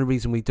 The only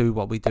reason we do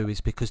what we do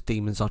is because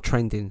demons are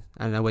trending,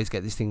 and I always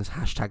get these things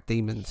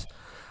 #demons.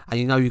 And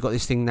you know, you've got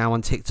this thing now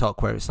on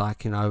TikTok where it's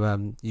like, you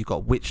know, you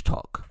got witch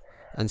talk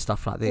and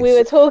stuff like this. We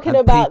were talking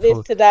about this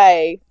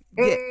today.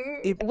 Yeah,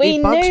 we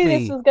knew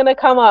this was going to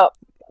come up.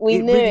 We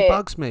it knew really it.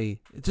 bugs me.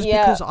 Just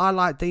Yeah. because I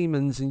like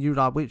demons and you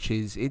like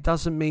witches, it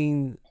doesn't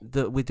mean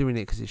that we're doing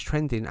it because it's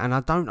trending. And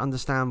I don't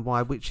understand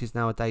why witches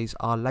nowadays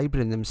are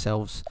labelling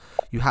themselves.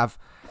 You have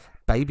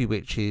baby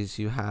witches,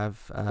 you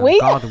have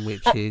garden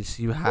witches,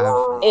 you have.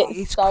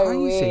 It's so crazy.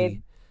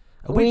 weird.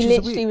 A witch We is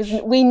a literally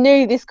witch. we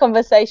knew this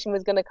conversation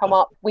was going to come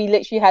up. We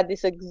literally had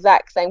this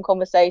exact same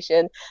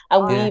conversation,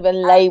 and we Yeah.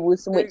 even labelled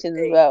some witches as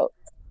Absolutely. well.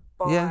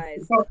 Yeah.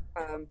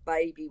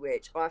 Baby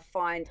witch. I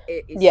find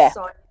it is Yeah.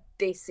 so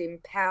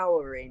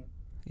disempowering.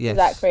 Yes.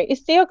 Exactly.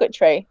 It's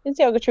derogatory. It's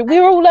derogatory. We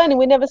were all learning.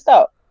 We never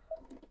stop.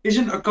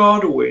 Isn't a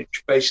garter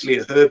witch basically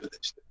a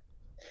herbalist?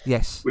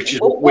 Yes. Which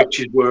is Well, what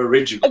witches were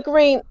originally. A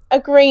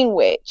green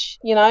witch,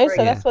 you know. So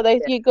Green, that's what they.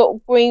 yeah. You got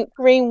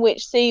green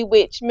witch, sea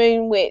witch,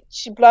 moon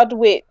witch, blood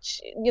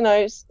witch. You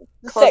know, sex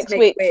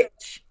Cosmic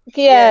witch.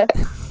 Yeah.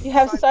 You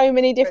have So so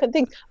many different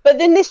things. But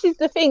then this is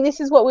the thing.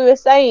 This is what we were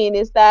saying,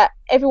 is that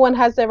everyone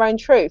has their own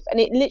truth, and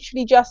it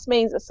literally just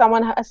means that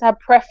someone has to have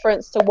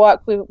preference to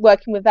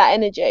working with that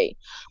energy.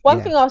 One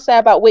Yeah. thing I'll say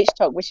about witch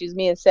talk, which is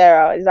me and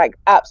Sarah, is like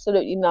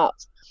absolutely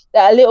nuts.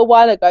 That a little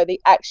while ago they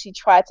actually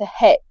tried to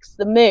hex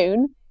the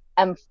moon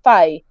and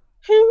Fae.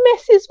 Who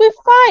messes with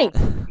Fae?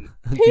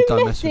 You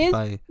don't mess with messes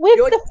Fae. with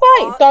You're the just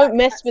Fae? hard, Don't like,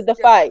 mess that's with the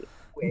just Fae.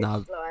 witch, No.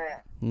 like,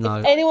 No.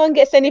 If anyone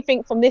gets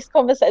anything from this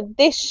conversation,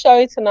 this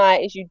show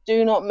tonight, is you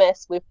do not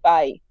mess with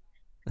Fae.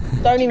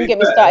 Don't To even be get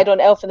me fair- started on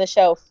Elf on the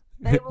Shelf.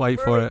 they will Wait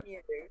for ruin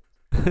it.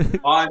 you.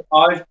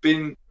 I've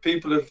been,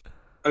 people have,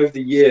 over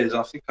the years,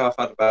 I think I've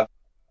had about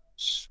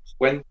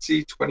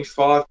 20,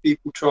 25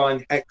 people try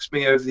and hex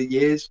me over the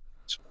years.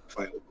 It's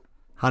failed.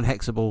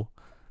 Unhexable.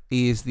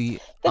 He is the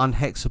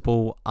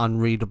unhexable,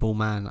 unreadable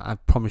man. I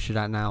promise you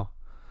that now.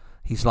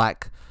 He's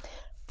like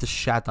the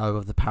shadow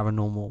of the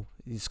paranormal.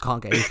 You just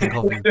can't get anything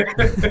of him.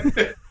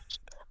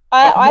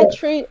 I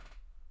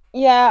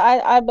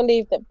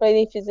believe that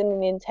belief is in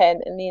the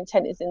intent, and the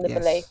intent is in the Yes.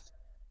 belief.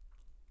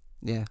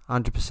 Yeah,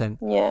 100%.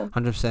 Yeah.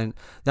 100%.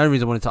 The only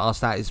reason I wanted to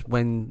ask that is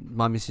when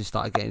my missus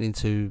started getting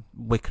into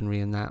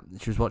Wiccanry and that,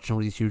 she was watching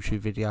all these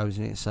YouTube videos,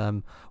 and it's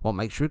what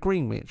makes you a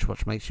green witch,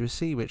 what makes you a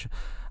sea witch,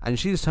 and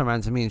she just turned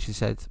around to me and she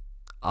said,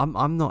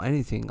 I'm not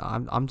anything.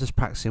 I'm just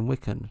practicing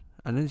Wiccan,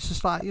 and it's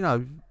just like, you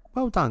know,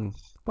 well done.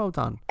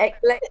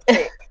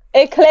 Eclectic.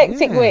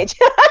 Eclectic Yeah. witch.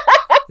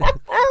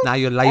 Now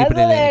you're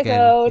labelling it again.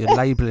 code. You're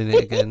labelling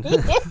it again.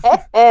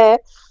 Yeah.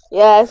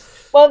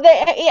 Yes. Well,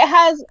 it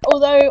has.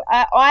 Although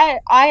I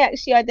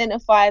actually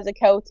identify as a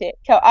Celtic.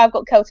 I've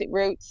got Celtic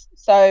roots,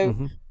 so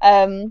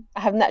Mhm. I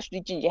have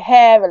naturally ginger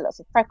hair and lots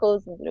of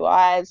freckles and blue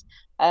eyes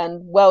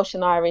and Welsh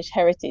and Irish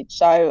heritage.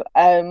 So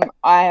I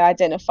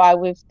identify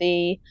with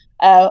the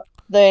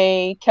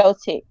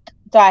Celtic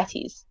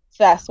deities.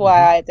 So that's why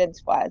I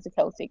identify as a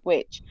Celtic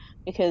witch,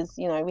 because,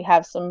 you know, we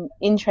have some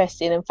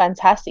interesting and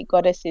fantastic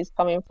goddesses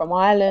coming from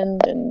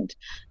Ireland and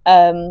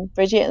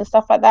Bridget and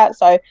stuff like that.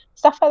 So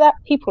stuff like that,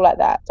 people like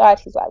that,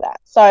 deities like that.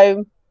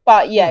 So,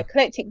 but yeah,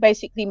 eclectic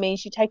basically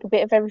means you take a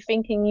bit of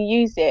everything and you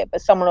use it,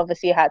 but someone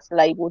obviously had to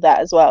label that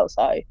as well.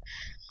 So,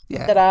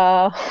 Yeah.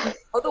 ta-da.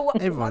 Although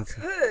Everyone's-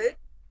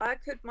 I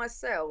could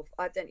myself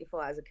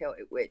identify as a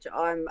Celtic witch.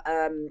 I'm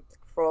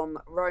from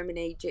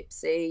Romany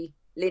Gypsy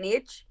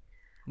lineage,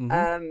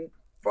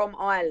 from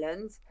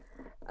Ireland.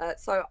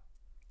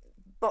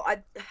 But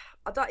I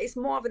don't. It's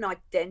more of an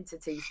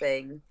identity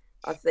thing,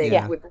 I think,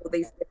 Yeah. with all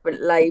these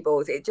different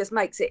labels. It just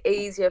makes it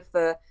easier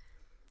for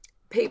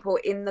people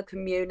in the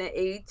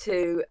community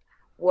to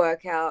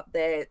work out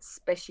their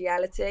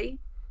speciality.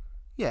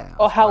 Yeah.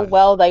 Or how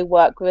well they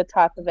work with a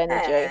type of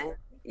energy.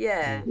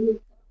 Yeah.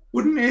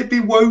 Wouldn't it be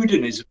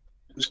Wodenism?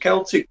 Because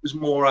Celtic was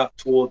more out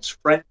towards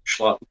French,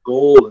 like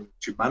Gaul and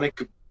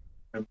Germanic,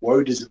 and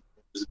Wodism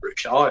was the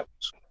British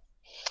Isles.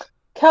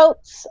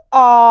 Celts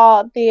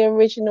are the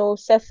original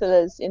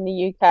settlers in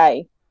the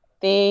UK.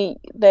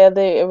 They're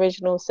the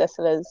original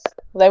settlers.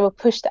 They were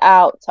pushed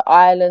out to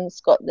Ireland,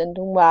 Scotland,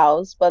 and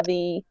Wales by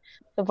the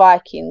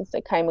Vikings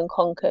that came and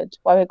conquered.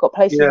 Why we've got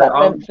places like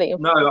Benfleet.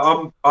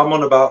 No, I'm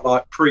on about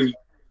like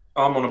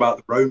I'm on about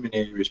the Roman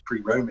eras,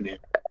 pre-Roman era.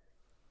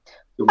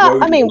 The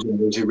Wodenism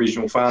was the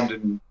original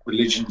founding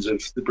religions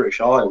of the British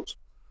Isles.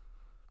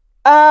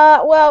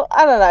 Well,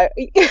 I don't know.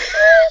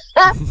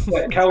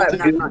 Yeah,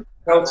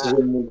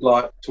 Celticism was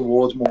like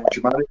towards more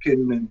Germanic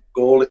and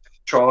Gallic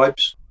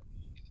tribes.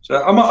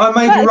 So I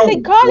may be I wrong.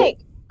 think Gaelic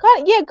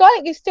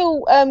is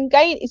still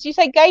Gaelic. Did you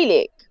say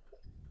Gaelic?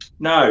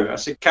 No, I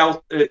said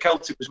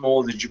Celtic was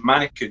more the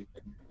Germanic and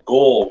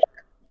Gaul.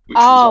 which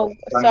Oh, was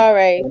like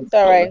sorry.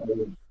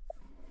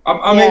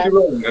 I may be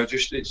wrong.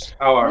 It's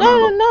how I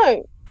remember.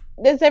 No.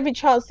 There's every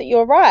chance that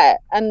you're right.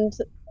 And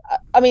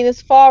I mean,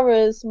 as far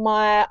as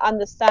my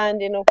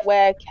understanding of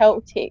where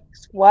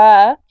Celtics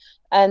were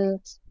and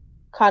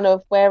kind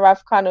of where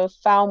I've kind of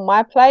found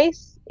my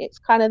place, it's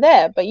kind of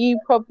there. But you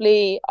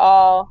probably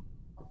are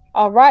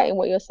right in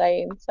what you're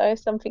saying. So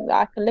it's something that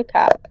I can look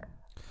at.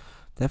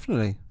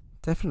 Definitely.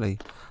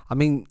 I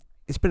mean,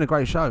 it's been a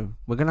great show.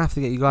 We're going to have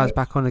to get you guys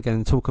back on again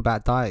and talk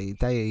about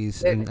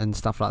deities and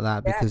stuff like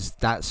that, because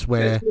that's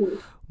where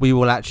we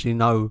will actually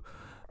know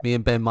me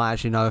and Ben might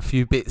actually know a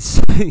few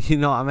bits. You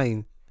know what I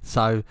mean?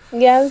 So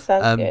Yeah, that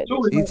sounds good. It's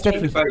always It's nice to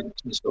have definitely-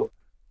 debates and stuff.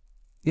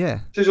 yeah.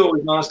 It's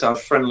always nice to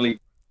have friendly,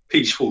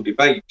 peaceful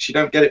debates. You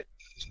don't get it.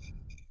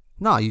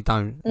 No, you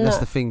don't. And that's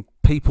No. the thing.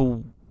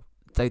 People,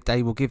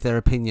 they will give their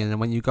opinion, and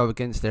when you go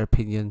against their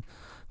opinion,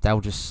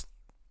 they'll just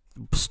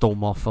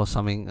storm off or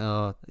something.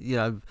 You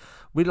know,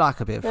 we like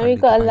a bit of No, friendly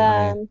you gotta debate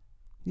on here. learn.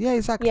 Yeah,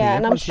 exactly. Yeah,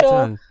 and I'm Everyone should sure-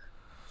 learn.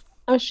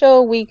 I'm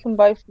sure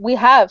we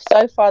have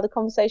so far, the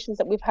conversations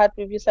that we've had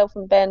with yourself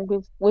and Ben,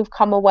 we've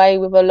come away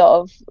with a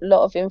lot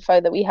of info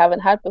that we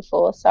haven't had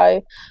before.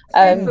 So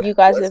you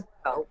guys have,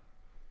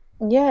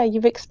 yeah,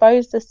 you've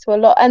exposed us to a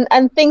lot,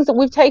 and things that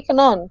we've taken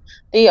on,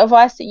 the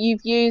advice that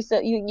you've used,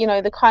 that you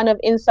know, the kind of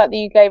insight that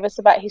you gave us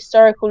about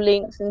historical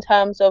links in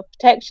terms of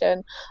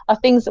protection are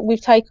things that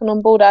we've taken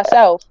on board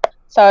ourselves.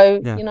 So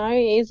Yeah. you know,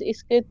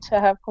 it's good to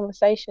have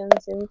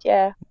conversations, and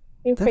yeah,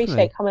 we appreciate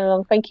Definitely. coming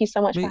along. Thank you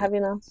so much Me- for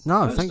having us.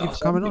 No, That's thank you nice,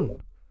 for coming thank you.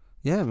 on.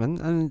 Yeah, man,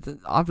 and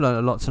I've learned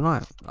a lot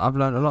tonight. I've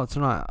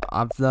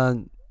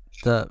learned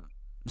that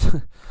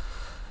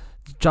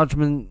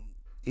judgment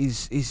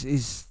is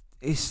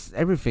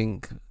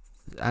everything,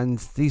 and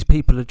these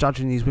people are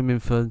judging these women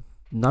for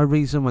no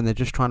reason when they're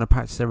just trying to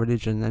practice their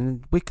religion.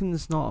 And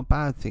Wiccan's not a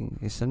bad thing.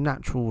 It's a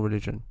natural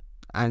religion,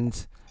 and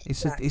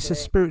it's a Exactly.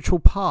 spiritual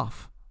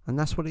path, and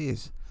that's what it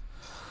is.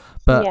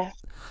 But Yeah.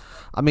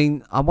 I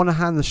mean, I want to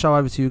hand the show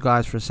over to you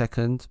guys for a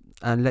second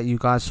and let you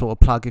guys sort of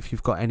plug if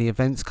you've got any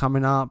events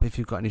coming up, if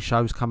you've got any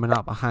shows coming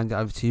up. I'll hand it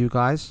over to you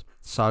guys.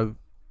 So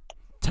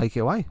take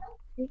it away.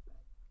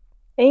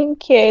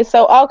 Thank you.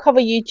 So I'll cover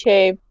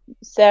YouTube.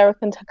 Sarah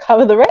can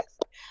cover the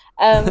rest.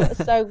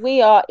 So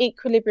we are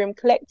Equilibrium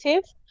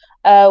Collective.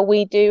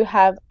 We do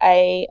have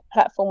a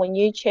platform on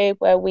YouTube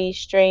where we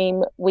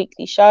stream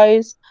weekly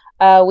shows.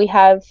 We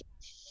have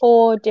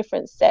 4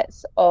 different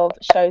sets of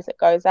shows that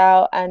goes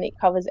out, and it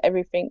covers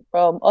everything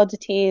from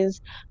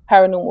oddities,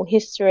 paranormal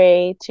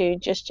history, to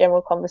just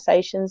general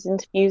conversations,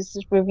 interviews,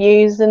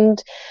 reviews,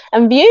 and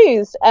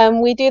views.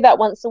 We do that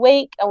once a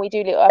week, and we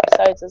do little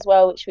episodes as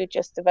well, which we're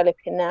just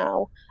developing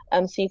now.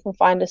 So you can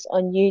find us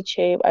on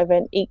YouTube over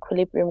at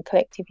Equilibrium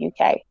Collective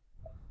UK.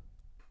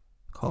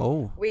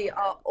 Cool. We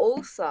are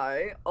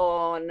also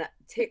on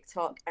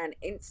TikTok and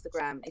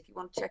Instagram. If you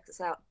want to check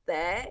us out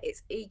there,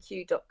 it's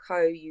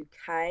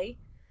eq.co.uk.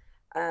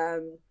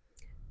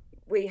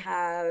 We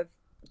have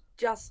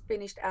just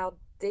finished our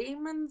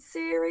Demon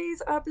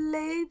series, I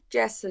believe.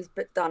 Jess has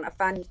done a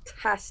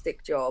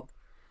fantastic job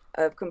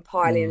of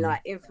compiling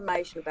like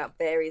information about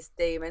various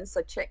demons,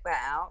 so check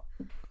that out.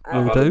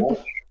 Will do.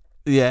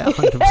 Yeah,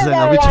 100%.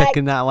 I'll be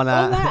checking that one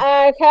out.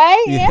 Okay,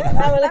 yeah,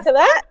 have a look at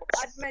that.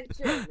 I'd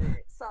mentioned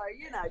it, so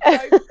you know, go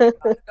for it,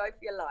 guys, go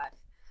for your life.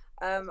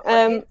 On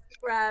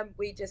Instagram,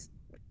 we just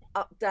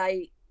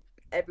update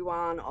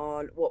everyone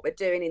on what we're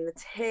doing in the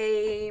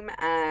team,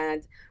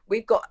 and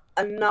we've got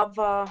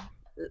another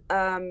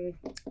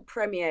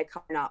premiere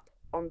coming up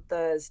on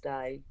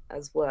Thursday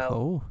as well.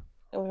 Cool.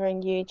 Over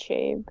on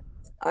YouTube.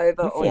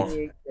 Over on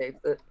Yeah.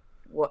 YouTube.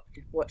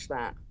 Watch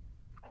that.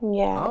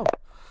 Yeah. Oh,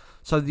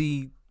 so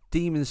the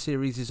Demon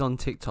series is on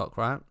TikTok,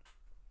 right?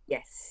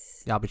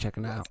 Yes. Yeah, I'll be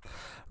checking that out.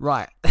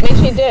 Right. Make sure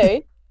you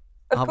do.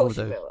 Of I will course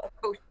you do. will.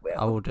 Of course you will.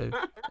 I will do.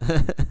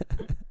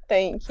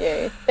 Thank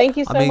you. Thank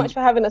you so I mean- much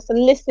for having us and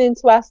listening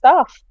to our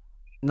stuff.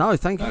 No,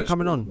 thank you for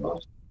coming on.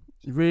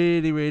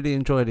 Really, really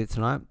enjoyed it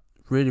tonight.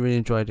 Really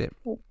enjoyed it.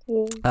 Thank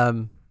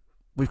you.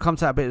 We've come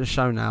to that bit of the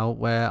show now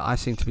where I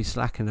seem to be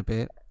slacking a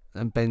bit,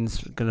 and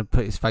Ben's gonna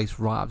put his face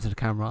right up to the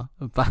camera.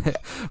 But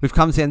we've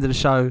come to the end of the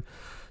show,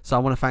 so I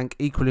want to thank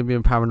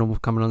Equilibrium Paranormal for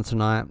coming on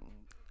tonight.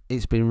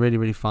 It's been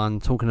really fun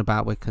talking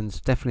about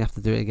Wiccans. Definitely have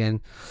to do it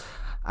again.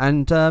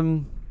 And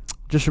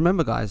just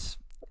remember, guys,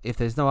 if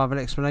there's no other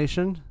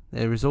explanation,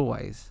 there is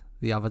always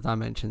the other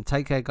dimension.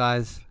 Take care,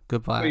 guys.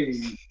 Goodbye.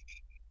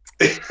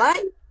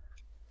 Bye.